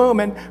mother's womb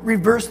and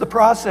reverse the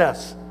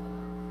process.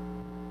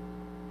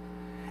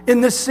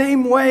 In the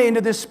same way,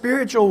 into the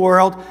spiritual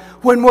world,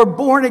 when we're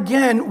born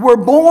again, we're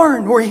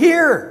born, we're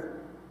here.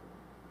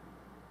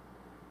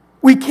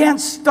 We can't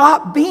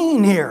stop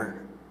being here.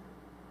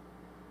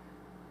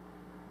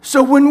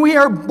 So when we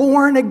are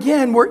born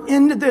again, we're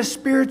into this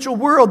spiritual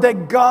world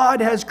that God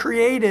has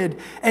created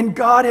and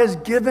God has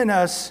given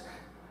us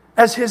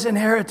as His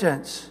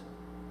inheritance.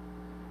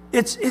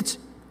 It's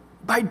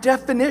by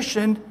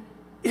definition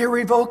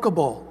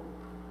irrevocable,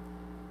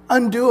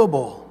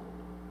 undoable.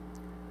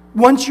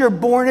 Once you're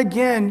born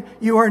again,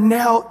 you are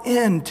now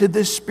into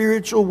this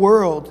spiritual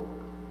world.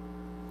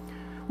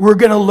 We're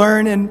going to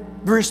learn in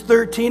verse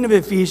 13 of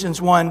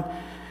Ephesians 1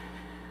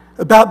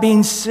 about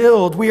being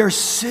sealed. We are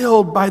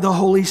sealed by the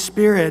Holy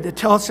Spirit. It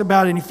tells us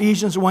about in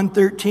Ephesians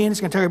 1:13.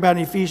 It's going to talk about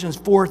in Ephesians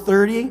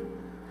 4:30,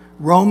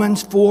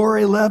 Romans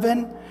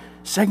 4:11,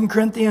 2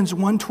 Corinthians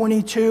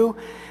 1:22.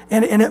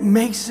 And it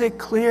makes it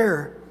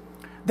clear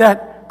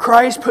that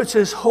Christ puts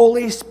His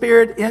Holy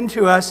Spirit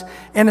into us,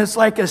 and it's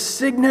like a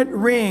signet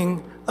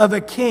ring of a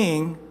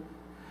king.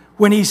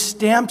 When he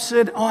stamps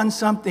it on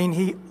something,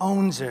 he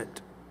owns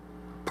it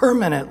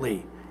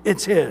permanently.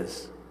 It's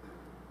his.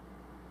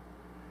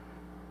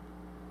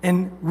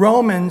 In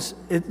Romans,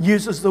 it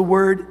uses the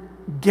word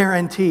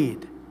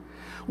guaranteed.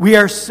 We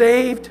are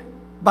saved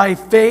by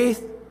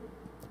faith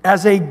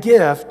as a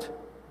gift.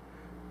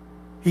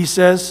 He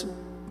says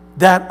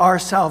that our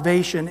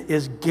salvation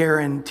is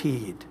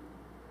guaranteed.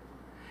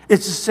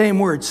 It's the same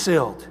word,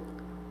 sealed.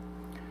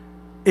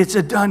 It's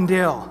a done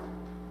deal.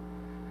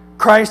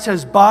 Christ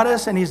has bought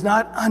us and He's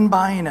not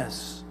unbuying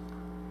us.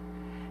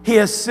 He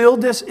has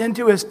sealed us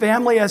into His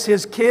family as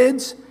His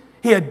kids.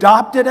 He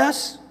adopted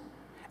us.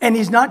 And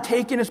He's not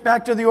taking us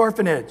back to the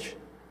orphanage.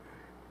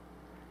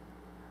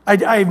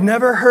 I've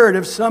never heard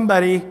of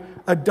somebody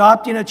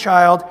adopting a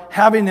child,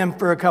 having them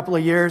for a couple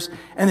of years,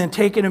 and then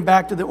taking them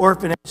back to the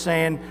orphanage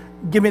saying,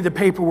 give me the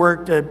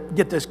paperwork to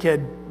get this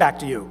kid back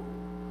to you.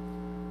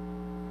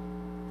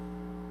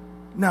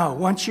 No,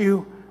 once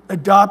you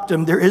adopt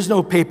them, there is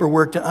no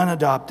paperwork to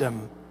unadopt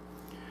them.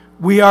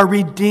 We are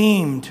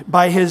redeemed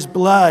by His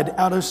blood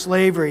out of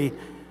slavery,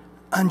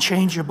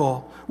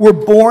 unchangeable. We're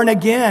born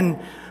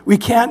again. We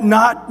can't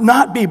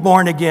not be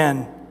born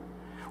again.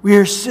 We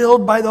are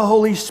sealed by the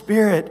Holy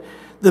Spirit,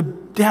 the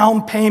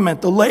down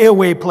payment, the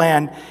layaway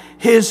plan.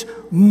 His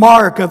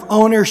mark of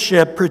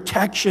ownership,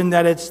 protection,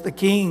 that it's the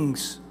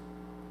King's.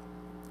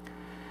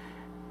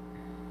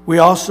 We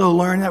also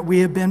learn that we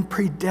have been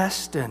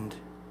predestined.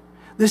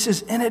 This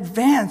is in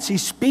advance. He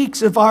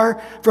speaks of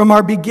from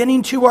our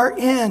beginning to our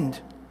end.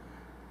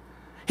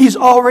 He's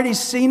already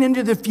seen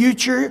into the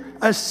future,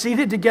 us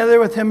seated together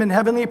with Him in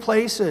heavenly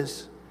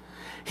places.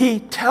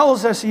 He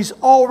tells us He's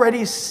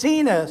already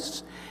seen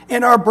us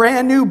in our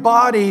brand new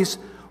bodies,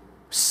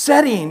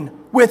 setting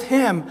with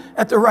Him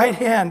at the right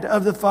hand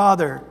of the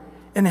Father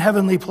in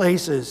heavenly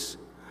places.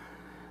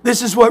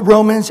 This is what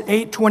Romans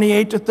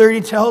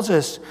 8:28-30 tells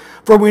us.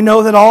 For we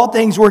know that all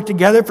things work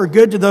together for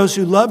good to those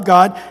who love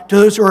God, to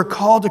those who are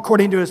called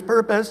according to His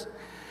purpose.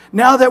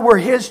 Now that we're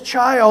His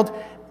child,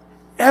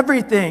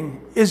 everything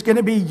is going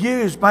to be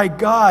used by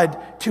God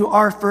to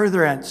our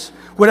furtherance.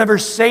 Whatever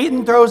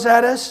Satan throws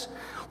at us,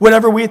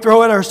 whatever we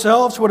throw at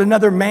ourselves, what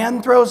another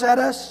man throws at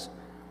us,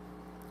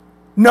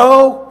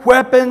 no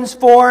weapons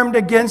formed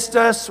against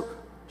us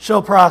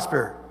shall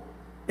prosper.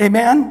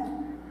 Amen?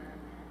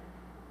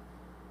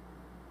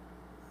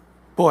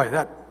 Boy,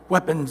 that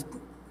weapon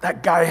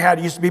that guy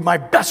had used to be my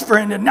best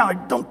friend, and now I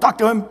don't talk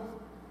to him.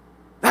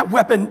 That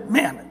weapon,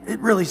 man, it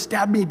really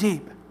stabbed me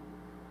deep.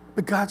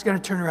 But God's going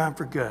to turn around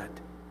for good.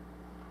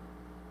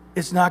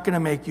 It's not going to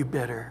make you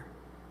bitter.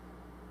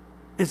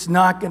 It's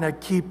not going to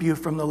keep you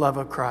from the love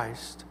of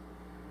Christ.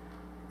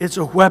 It's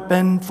a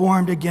weapon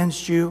formed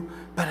against you,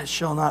 but it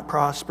shall not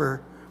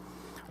prosper.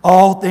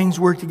 All things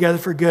work together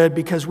for good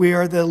because we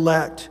are the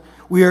elect.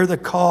 We are the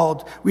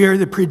called. We are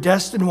the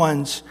predestined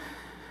ones.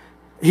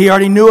 He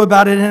already knew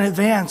about it in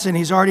advance, and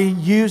He's already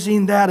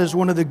using that as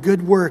one of the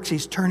good works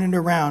He's turning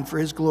around for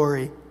His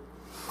glory.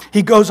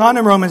 He goes on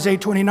in Romans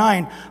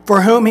 8:29,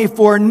 for whom He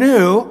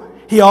foreknew,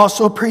 He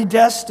also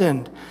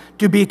predestined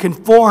to be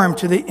conformed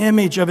to the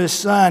image of His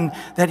Son,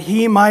 that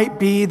He might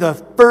be the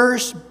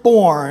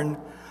firstborn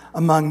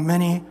among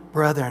many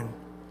brethren.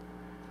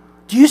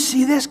 Do you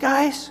see this,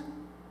 guys?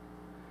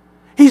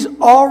 He's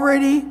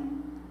already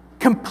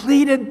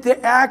completed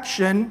the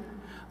action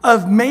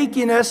of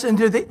making us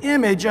into the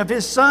image of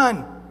His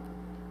Son.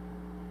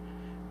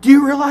 Do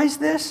you realize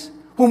this?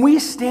 When we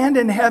stand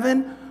in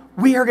heaven,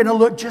 we are going to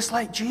look just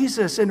like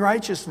Jesus in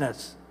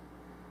righteousness.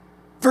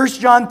 1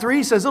 John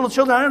 3 says, little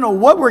children, I don't know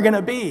what we're going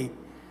to be,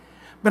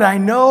 but I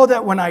know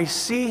that when I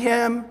see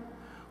Him,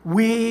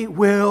 we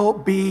will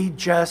be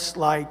just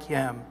like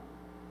Him.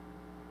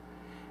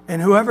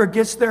 And whoever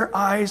gets their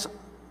eyes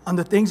on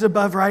the things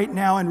above right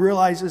now and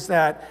realizes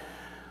that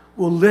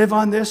will live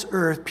on this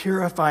earth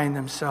purifying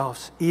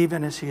themselves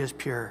even as He is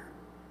pure.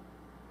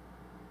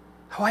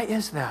 Why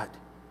is that?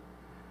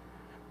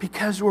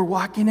 Because we're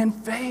walking in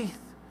faith.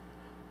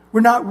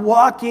 We're not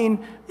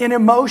walking in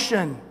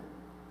emotion.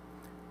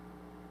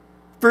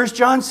 1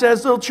 John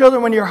says, little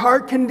children, when your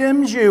heart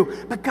condemns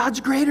you, but God's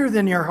greater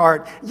than your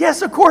heart.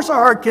 Yes, of course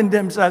our heart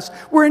condemns us.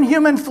 We're in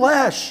human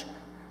flesh.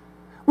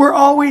 We're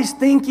always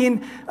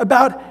thinking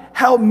about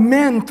how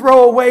men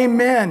throw away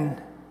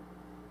men.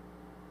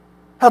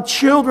 How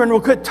children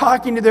will quit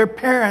talking to their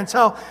parents.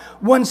 How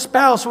one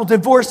spouse will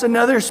divorce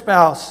another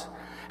spouse.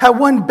 How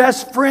one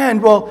best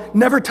friend will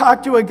never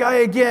talk to a guy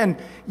again.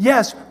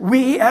 Yes,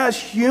 we as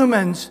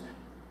humans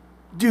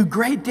do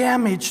great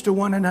damage to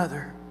one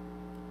another.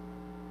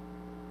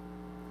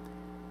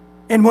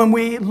 And when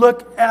we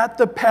look at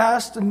the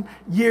past and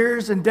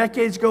years and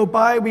decades go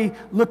by, we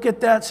look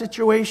at that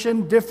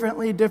situation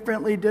differently,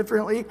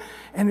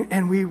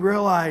 and we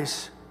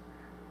realize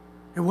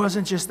it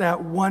wasn't just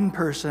that one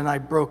person I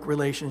broke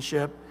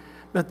relationship,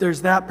 but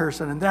there's that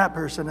person and that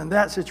person and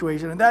that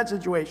situation and that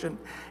situation.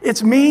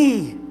 It's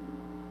me.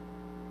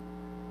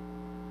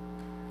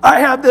 I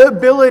have the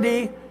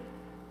ability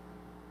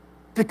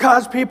to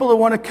cause people to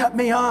want to cut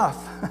me off.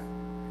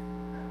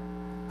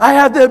 I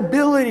have the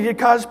ability to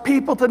cause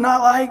people to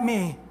not like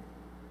me.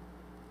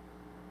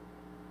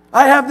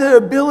 I have the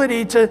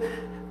ability to,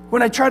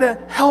 when I try to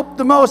help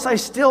the most, I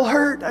still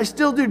hurt. I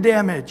still do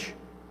damage.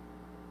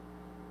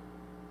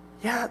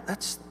 Yeah,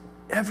 that's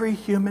every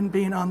human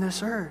being on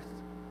this earth.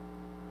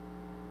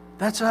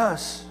 That's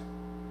us.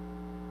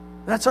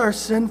 That's our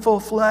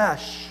sinful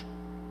flesh.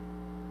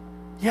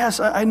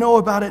 Yes, I know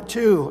about it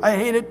too. I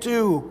hate it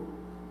too.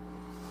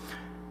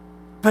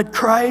 But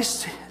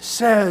Christ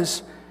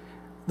says,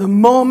 the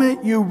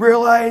moment you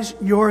realize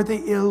you're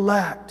the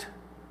elect,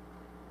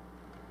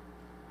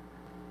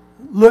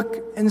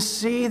 look and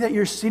see that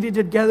you're seated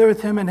together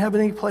with Him in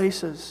heavenly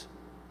places.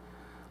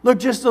 Look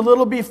just a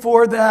little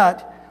before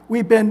that.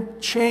 We've been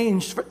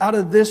changed out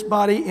of this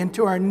body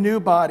into our new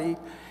body.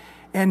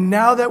 And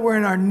now that we're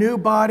in our new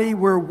body,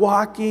 we're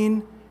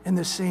walking in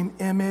the same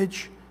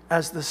image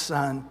as the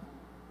Son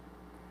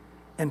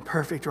in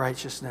perfect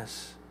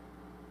righteousness.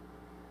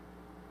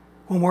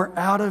 When we're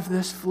out of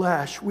this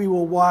flesh, we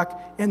will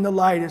walk in the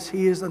light as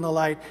He is in the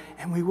light,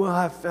 and we will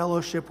have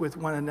fellowship with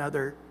one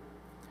another.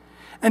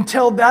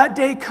 Until that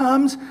day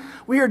comes,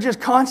 we are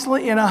just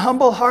constantly in a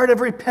humble heart of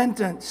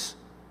repentance.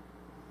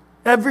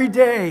 Every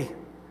day.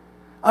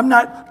 I'm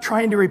not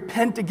trying to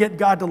repent to get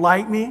God to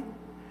like me.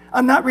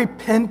 I'm not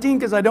repenting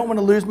because I don't want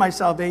to lose my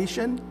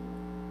salvation.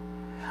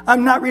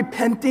 I'm not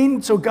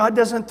repenting so God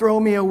doesn't throw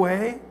me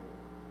away.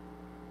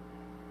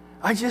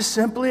 I just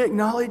simply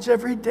acknowledge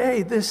every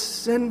day this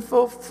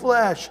sinful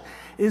flesh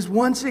is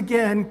once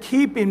again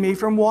keeping me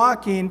from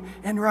walking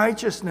in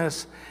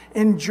righteousness,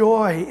 in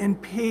joy, in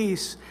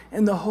peace,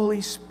 in the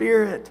Holy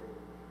Spirit.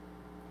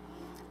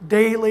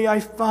 Daily I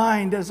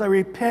find as I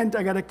repent,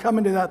 I got to come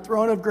into that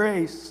throne of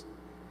grace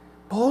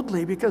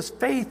boldly, because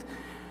faith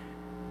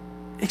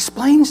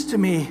explains to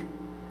me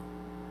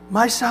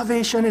my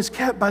salvation is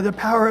kept by the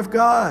power of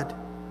God.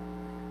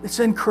 It's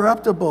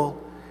incorruptible.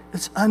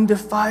 It's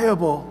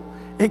undefilable.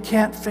 It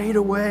can't fade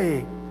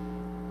away.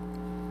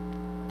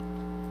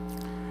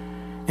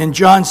 In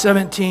John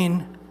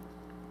 17,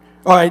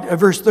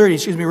 verse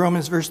 30,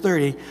 Romans verse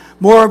 30.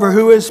 Moreover,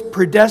 who is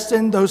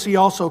predestined, those he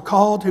also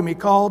called, whom he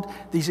called,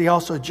 these he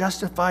also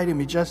justified,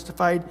 whom he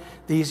justified,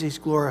 these he's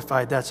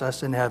glorified. That's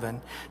us in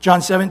heaven.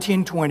 John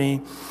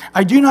 17:20.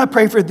 I do not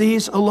pray for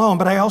these alone,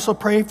 but I also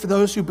pray for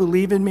those who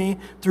believe in me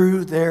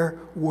through their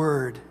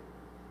word.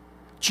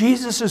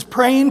 Jesus is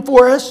praying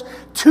for us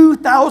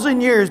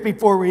 2,000 years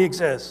before we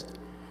exist.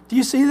 Do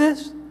you see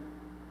this?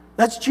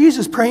 That's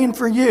Jesus praying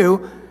for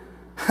you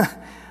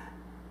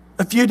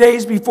a few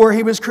days before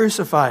he was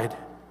crucified.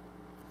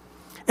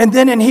 And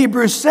then in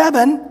Hebrews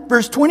 7,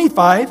 verse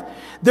 25,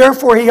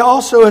 therefore he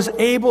also is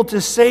able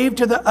to save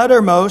to the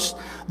uttermost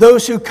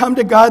those who come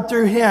to God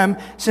through him,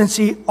 since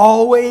he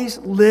always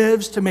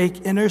lives to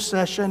make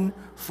intercession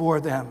for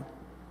them.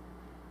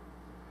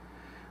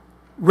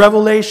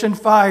 Revelation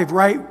 5,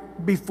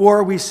 right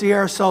before we see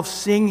ourselves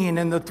singing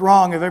in the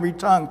throng of every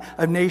tongue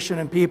of nation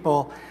and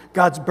people,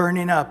 God's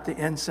burning up the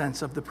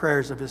incense of the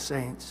prayers of his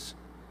saints.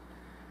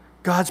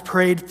 God's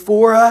prayed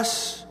for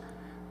us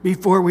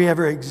before we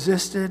ever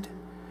existed.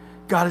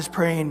 God is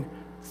praying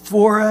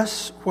for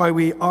us while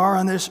we are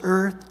on this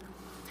earth,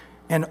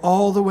 and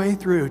all the way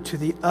through to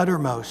the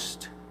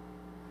uttermost.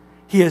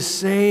 He is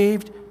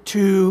saved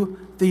to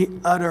the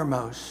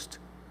uttermost.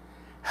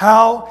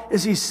 How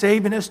is he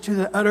saving us to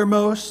the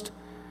uttermost?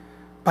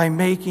 By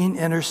making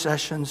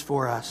intercessions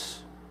for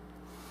us.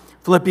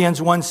 Philippians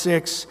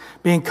 1:6,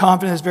 being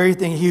confident of this very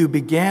thing, he who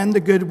began the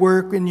good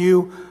work in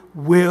you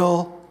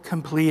will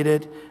complete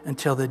it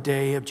until the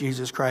day of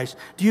Jesus Christ.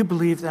 Do you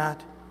believe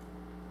that?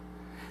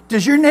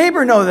 Does your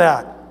neighbor know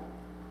that?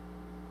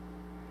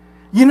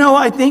 You know,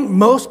 I think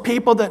most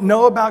people that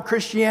know about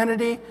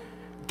Christianity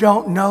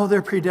don't know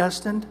they're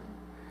predestined.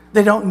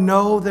 They don't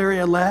know they're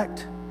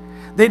elect.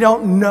 They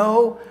don't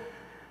know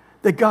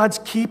that God's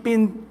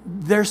keeping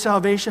their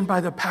salvation by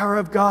the power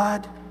of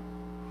God.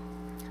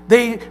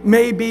 They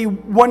may be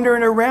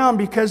wandering around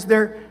because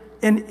they're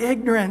in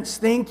ignorance,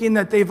 thinking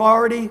that they've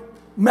already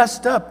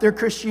messed up their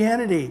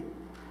Christianity.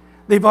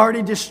 They've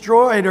already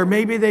destroyed, or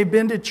maybe they've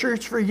been to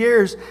church for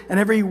years and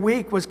every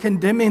week was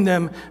condemning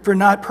them for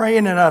not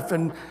praying enough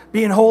and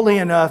being holy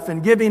enough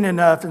and giving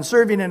enough and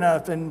serving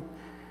enough, and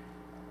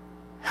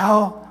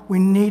how we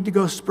need to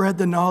go spread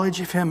the knowledge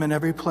of him in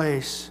every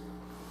place.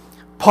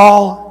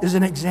 Paul is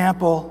an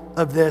example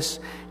of this.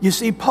 You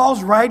see,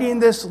 Paul's writing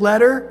this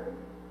letter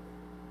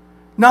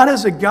not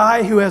as a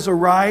guy who has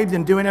arrived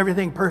and doing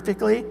everything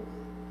perfectly.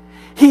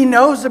 He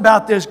knows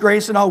about this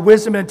grace and all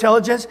wisdom and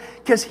intelligence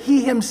because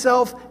he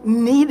himself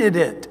needed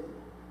it.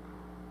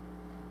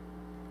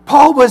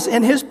 Paul was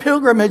in his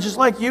pilgrimage just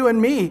like you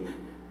and me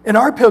in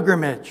our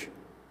pilgrimage.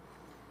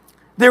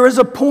 There is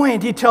a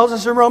point, he tells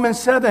us in Romans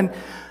 7,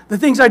 the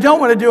things I don't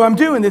want to do, I'm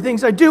doing. The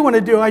things I do want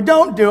to do, I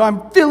don't do.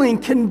 I'm feeling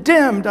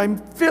condemned. I'm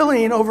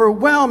feeling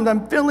overwhelmed.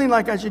 I'm feeling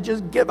like I should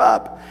just give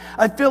up.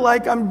 I feel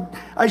like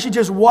I should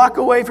just walk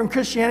away from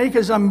Christianity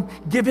because I'm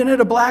giving it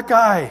a black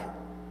eye.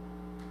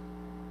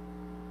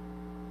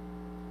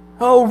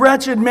 Oh,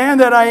 wretched man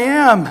that I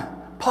am,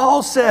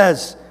 Paul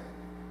says.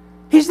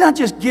 He's not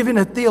just giving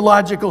a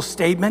theological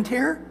statement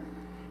here.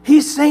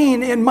 He's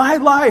saying, in my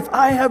life,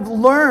 I have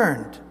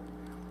learned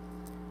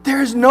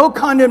there is no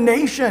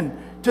condemnation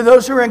to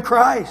those who are in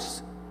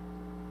Christ.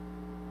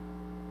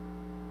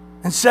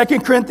 In 2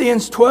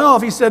 Corinthians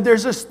 12, he said,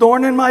 there's this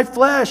thorn in my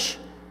flesh.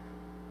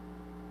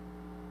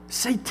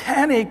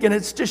 Satanic, and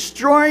it's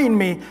destroying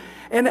me.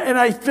 And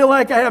I feel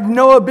like I have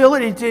no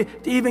ability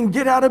to even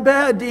get out of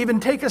bed, to even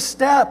take a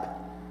step.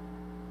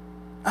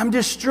 I'm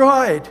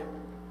destroyed.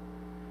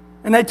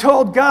 And I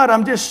told God,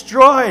 I'm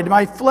destroyed.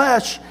 My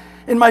flesh,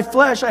 in my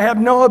flesh, I have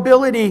no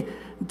ability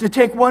to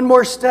take one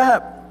more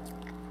step.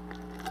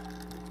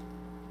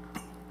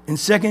 In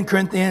 2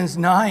 Corinthians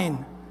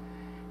 9,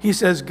 he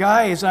says,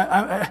 guys,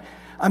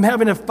 I'm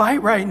having a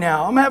fight right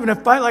now. I'm having a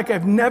fight like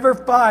I've never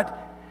fought,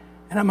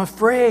 and I'm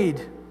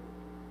afraid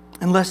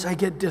unless I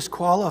get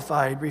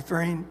disqualified,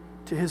 referring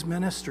to his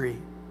ministry.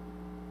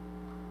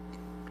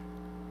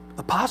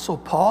 Apostle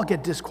Paul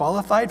get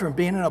disqualified from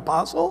being an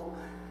apostle?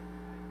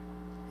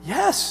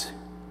 Yes.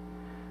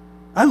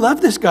 I love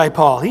this guy,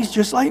 Paul. He's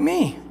just like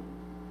me.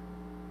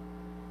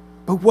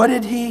 But what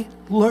did he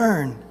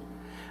learn?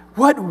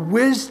 What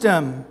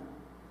wisdom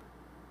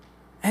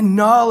and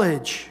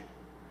knowledge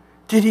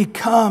did he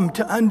come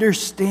to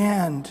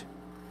understand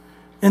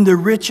in the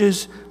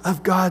riches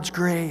of God's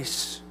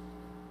grace?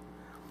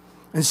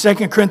 In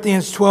 2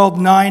 Corinthians 12,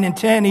 9 and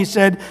 10, he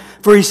said,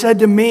 "For he said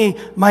to me,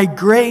 my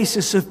grace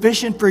is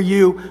sufficient for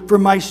you, for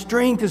my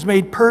strength is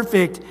made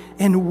perfect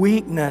in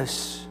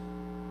weakness."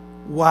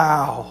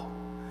 Wow.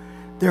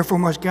 "Therefore,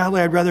 most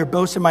gladly, I'd rather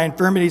boast in my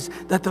infirmities,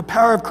 that the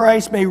power of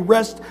Christ may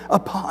rest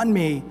upon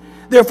me.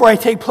 Therefore, I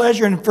take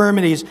pleasure in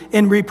infirmities,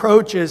 in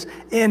reproaches,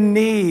 in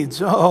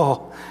needs."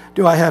 Oh,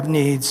 do I have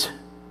needs?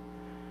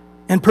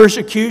 "In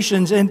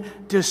persecutions, in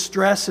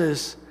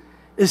distresses."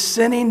 Is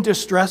sinning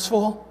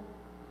distressful?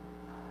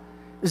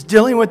 Is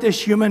dealing with this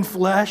human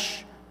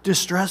flesh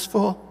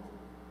distressful?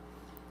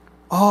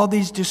 All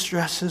these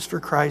distresses for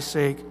Christ's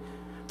sake.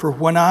 "For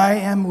when I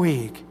am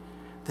weak,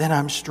 then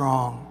I'm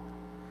strong."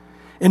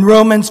 In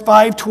Romans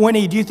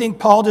 5:20, do you think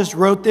Paul just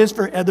wrote this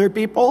for other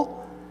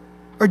people?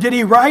 Or did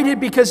he write it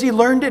because he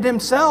learned it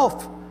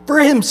himself, for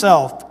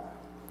himself?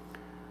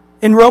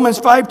 In Romans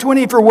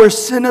 5:20, "For where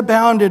sin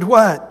abounded,"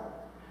 what?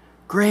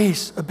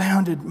 "Grace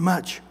abounded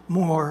much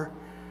more."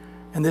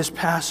 And this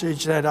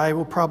passage that I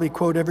will probably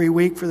quote every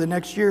week for the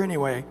next year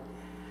anyway.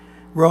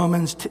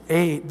 Romans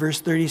 8, verse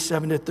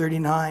 37 to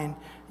 39.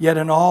 "Yet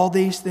in all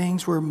these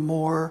things we're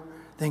more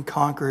than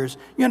conquerors."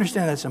 You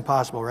understand that's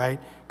impossible, right?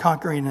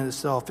 Conquering in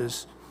itself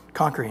is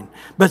conquering.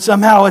 But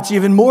somehow it's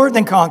even more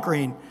than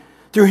conquering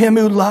through him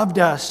who loved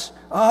us.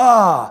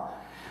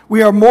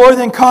 We are more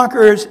than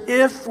conquerors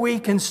if we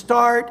can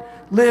start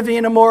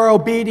living a more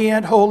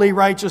obedient, holy,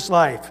 righteous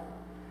life.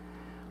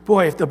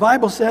 Boy, if the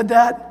Bible said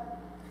that,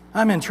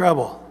 I'm in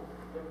trouble.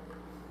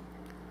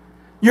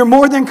 You're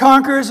more than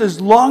conquerors as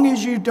long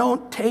as you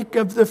don't take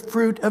of the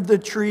fruit of the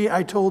tree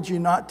I told you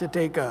not to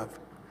take of.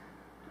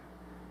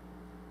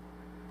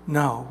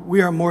 No,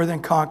 we are more than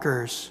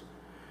conquerors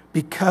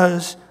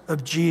because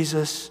of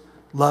Jesus'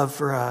 love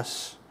for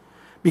us.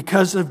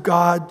 Because of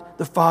God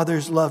the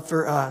Father's love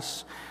for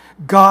us.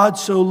 God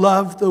so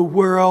loved the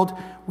world,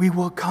 we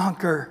will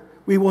conquer.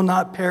 We will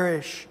not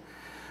perish.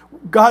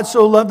 God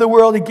so loved the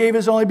world, he gave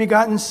his only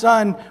begotten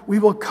Son. We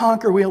will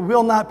conquer. We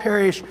will not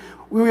perish.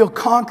 We will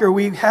conquer.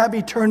 We have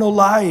eternal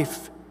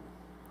life.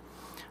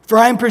 "For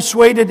I am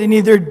persuaded that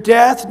neither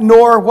death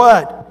nor"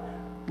 what?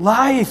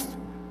 "Life."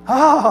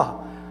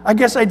 I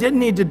guess I didn't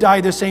need to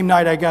die the same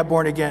night I got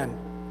born again.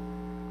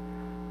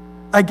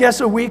 I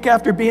guess a week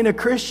after being a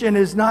Christian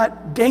is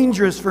not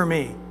dangerous for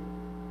me.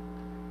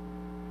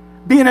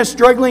 Being a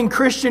struggling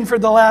Christian for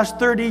the last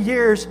 30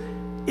 years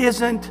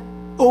isn't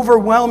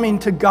overwhelming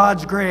to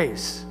God's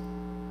grace,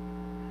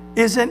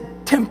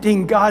 isn't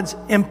tempting God's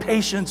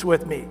impatience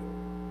with me.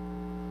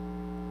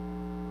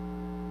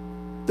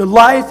 The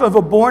life of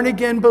a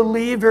born-again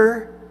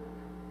believer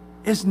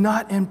is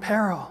not in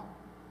peril.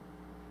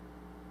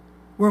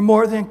 We're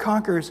more than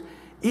conquerors,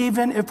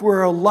 even if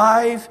we're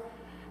alive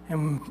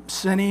and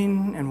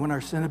sinning, and when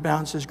our sin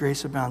abounds, His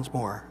grace abounds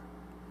more.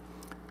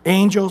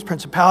 Angels,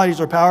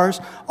 principalities, or powers,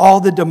 all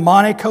the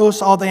demonic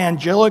hosts, all the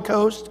angelic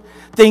hosts,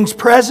 things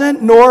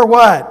present, nor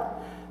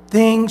what?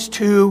 Things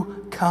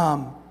to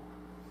come.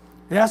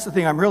 And that's the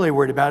thing I'm really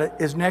worried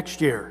about, is next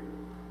year.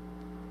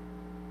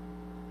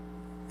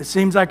 It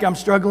seems like I'm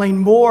struggling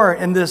more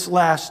in this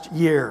last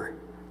year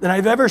than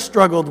I've ever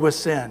struggled with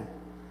sin.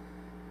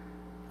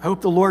 I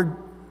hope the Lord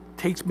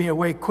takes me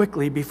away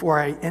quickly before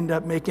I end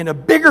up making a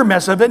bigger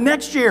mess of it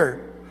next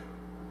year.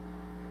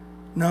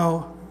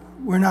 No,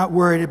 we're not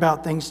worried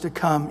about things to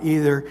come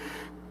either,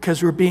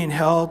 because we're being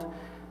held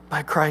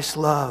by Christ's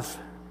love.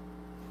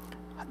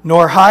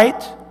 Nor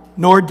height,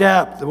 nor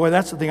depth. Boy,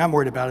 that's the thing I'm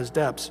worried about, is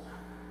depths.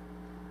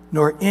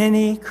 Nor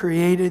any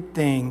created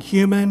thing,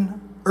 human,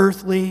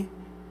 earthly,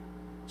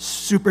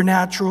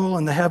 supernatural,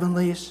 in the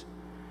heavenlies,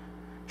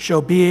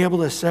 shall be able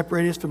to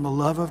separate us from the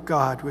love of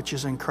God, which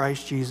is in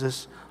Christ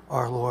Jesus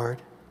our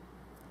Lord.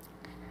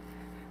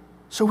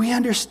 So we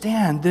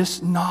understand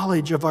this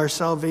knowledge of our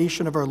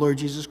salvation of our Lord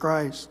Jesus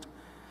Christ.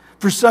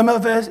 For some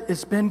of us,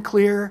 it's been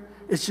clear.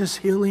 It's just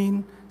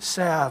healing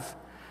salve.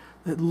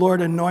 The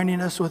Lord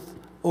anointing us with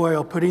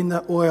oil, putting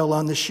the oil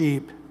on the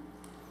sheep.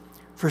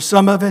 For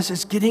some of us,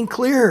 it's getting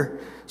clearer.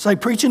 It's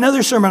like preach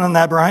another sermon on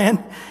that,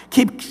 Bryan.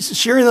 Keep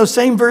sharing those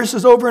same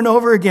verses over and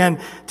over again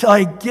till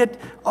I get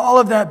all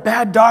of that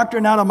bad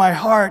doctrine out of my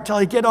heart, till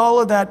I get all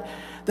of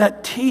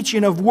that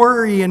teaching of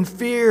worry and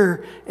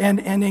fear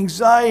and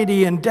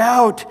anxiety and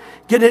doubt,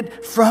 get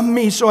it from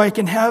me so I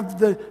can have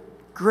the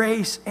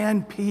grace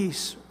and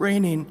peace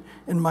reigning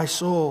in my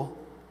soul.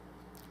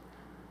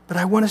 But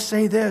I want to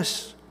say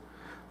this.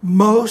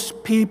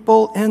 Most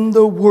people in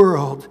the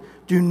world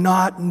do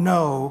not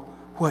know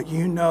what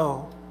you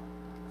know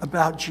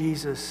about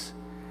Jesus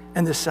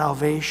and the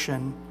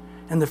salvation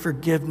and the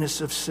forgiveness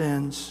of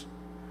sins.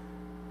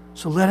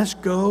 So let us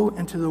go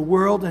into the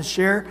world and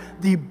share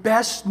the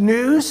best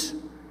news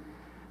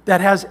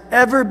that has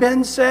ever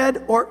been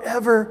said or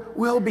ever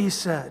will be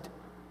said.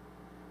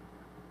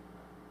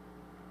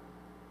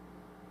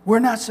 We're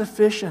not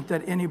sufficient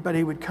that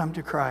anybody would come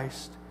to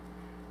Christ.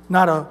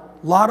 Not a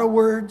lot of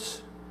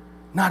words,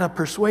 not a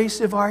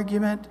persuasive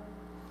argument.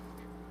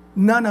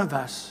 None of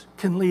us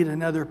can lead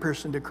another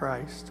person to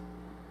Christ.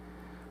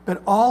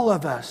 But all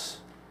of us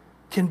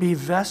can be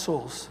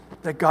vessels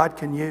that God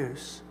can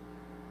use.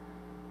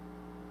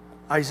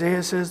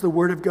 Isaiah says the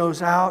word of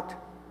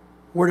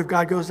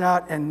God goes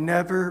out and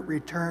never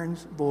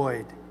returns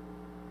void.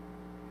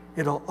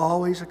 It'll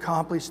always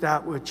accomplish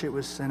that which it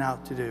was sent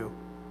out to do.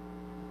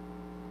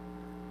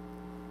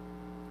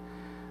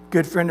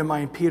 Good friend of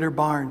mine, Peter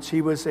Barnes,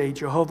 he was a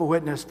Jehovah's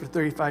Witness for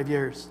 35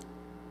 years.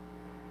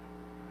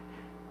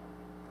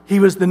 He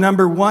was the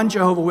number one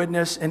Jehovah's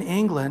Witness in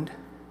England,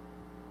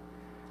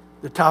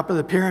 the top of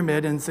the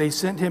pyramid, and they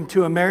sent him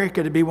to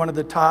America to be one of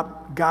the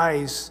top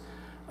guys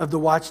of the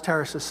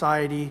Watchtower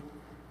Society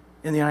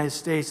in the United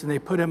States, and they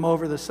put him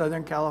over the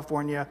Southern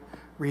California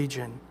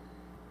region.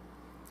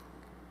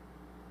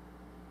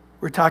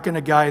 We're talking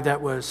a guy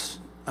that was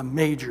a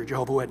major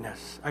Jehovah's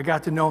Witness. I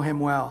got to know him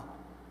well.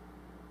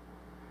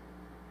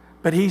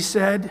 But he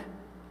said,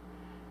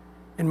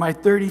 in my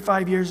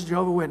 35 years of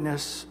Jehovah's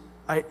Witness,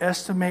 I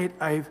estimate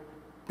I've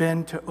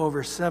been to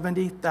over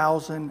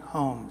 70,000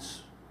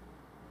 homes.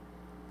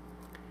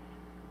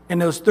 In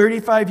those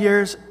 35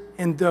 years,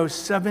 in those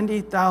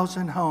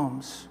 70,000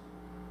 homes,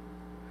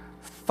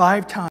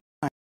 5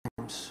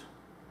 times,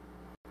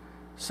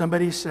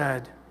 somebody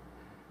said,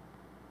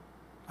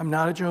 I'm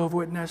not a Jehovah's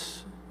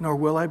Witness, nor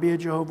will I be a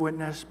Jehovah's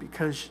Witness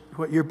because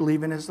what you're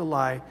believing is a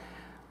lie.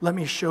 Let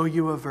me show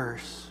you a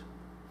verse.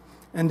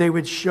 And they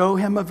would show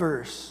him a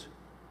verse.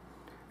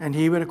 And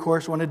he would, of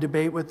course, want to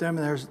debate with them.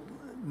 And there's,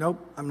 nope,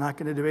 I'm not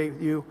going to debate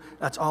with you.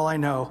 That's all I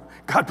know.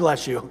 God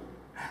bless you.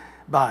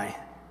 Bye.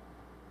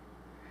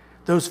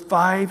 Those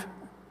 5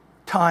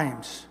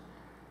 times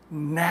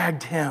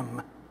nagged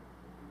him.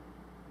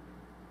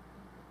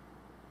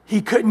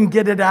 He couldn't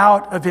get it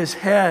out of his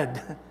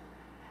head.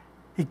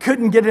 He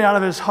couldn't get it out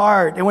of his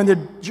heart. And when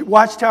the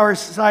Watchtower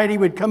Society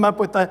would come up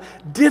with a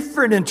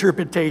different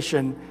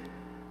interpretation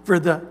for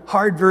the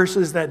hard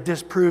verses that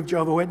disprove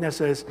Jehovah's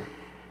Witnesses,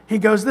 he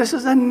goes, this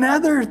is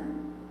another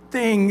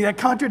thing that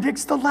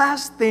contradicts the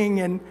last thing.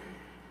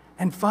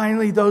 And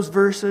finally, those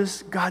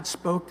verses, God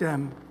spoke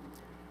them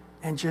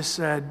and just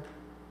said,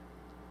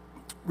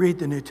 read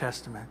the New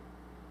Testament.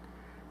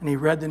 And he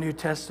read the New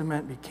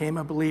Testament, became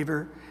a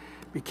believer,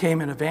 became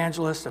an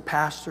evangelist, a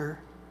pastor.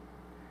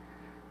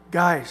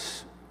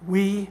 Guys,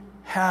 we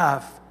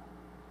have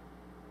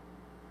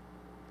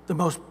the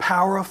most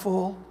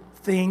powerful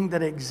thing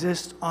that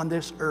exists on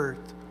this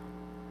earth.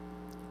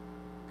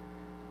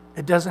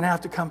 It doesn't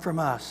have to come from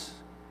us.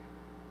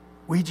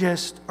 We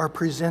just are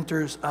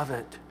presenters of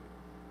it.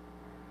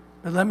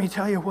 But let me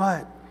tell you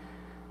what,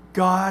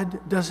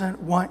 God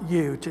doesn't want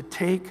you to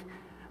take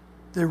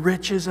the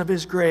riches of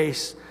His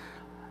grace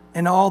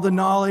and all the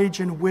knowledge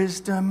and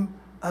wisdom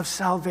of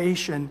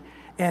salvation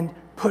and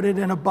put it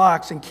in a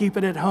box and keep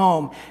it at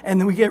home. And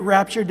then we get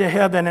raptured to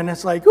heaven and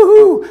it's like,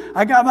 woohoo,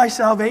 I got my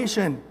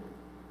salvation.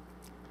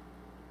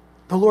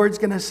 The Lord's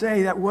going to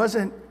say that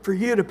wasn't for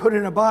you to put it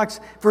in a box,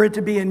 for it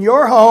to be in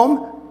your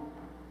home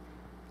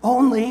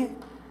only.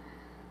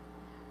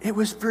 It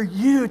was for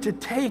you to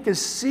take a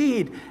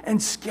seed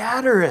and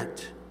scatter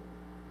it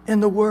in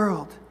the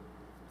world.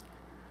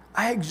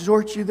 I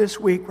exhort you this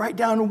week, write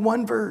down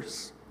one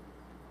verse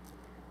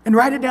and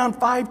write it down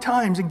 5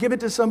 times and give it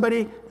to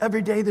somebody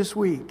every day this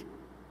week.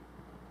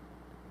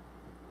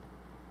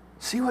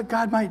 See what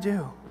God might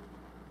do.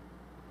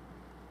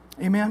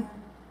 Amen.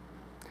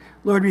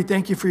 Lord, we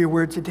thank you for your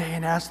word today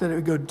and ask that it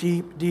would go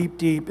deep, deep,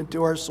 deep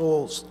into our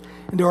souls,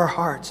 into our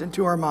hearts,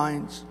 into our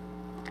minds.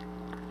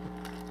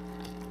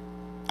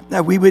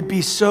 That we would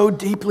be so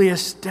deeply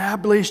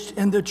established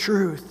in the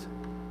truth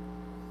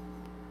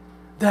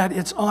that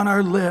it's on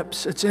our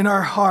lips, it's in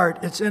our heart,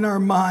 it's in our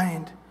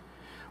mind.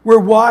 We're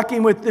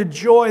walking with the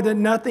joy that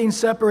nothing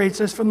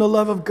separates us from the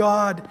love of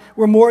God.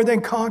 We're more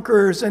than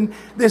conquerors, and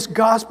this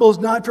gospel is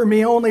not for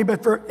me only,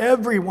 but for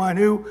everyone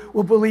who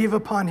will believe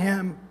upon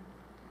Him.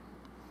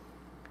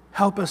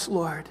 Help us,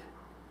 Lord.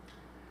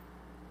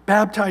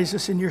 Baptize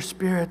us in your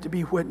Spirit to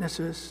be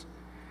witnesses.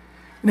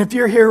 And if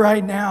you're here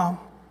right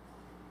now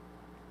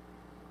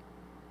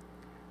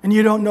and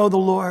you don't know the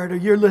Lord, or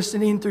you're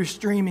listening through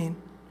streaming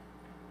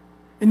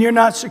and you're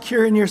not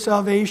secure in your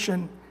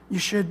salvation, you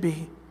should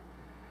be.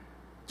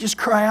 Just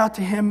cry out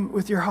to Him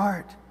with your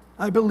heart.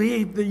 I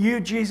believe that you,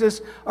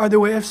 Jesus, are the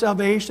way of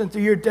salvation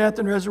through your death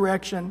and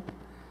resurrection,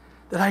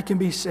 that I can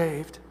be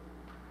saved.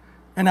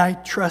 And I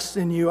trust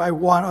in you. I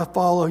want to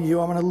follow you.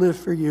 I want to live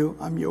for you.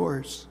 I'm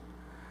yours.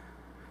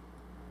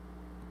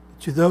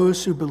 To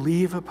those who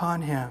believe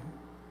upon Him,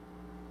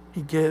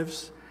 He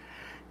gives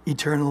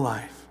eternal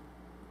life.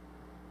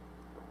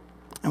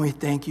 And we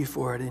thank you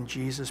for it in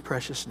Jesus'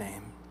 precious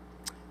name.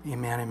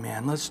 Amen,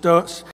 amen. Let's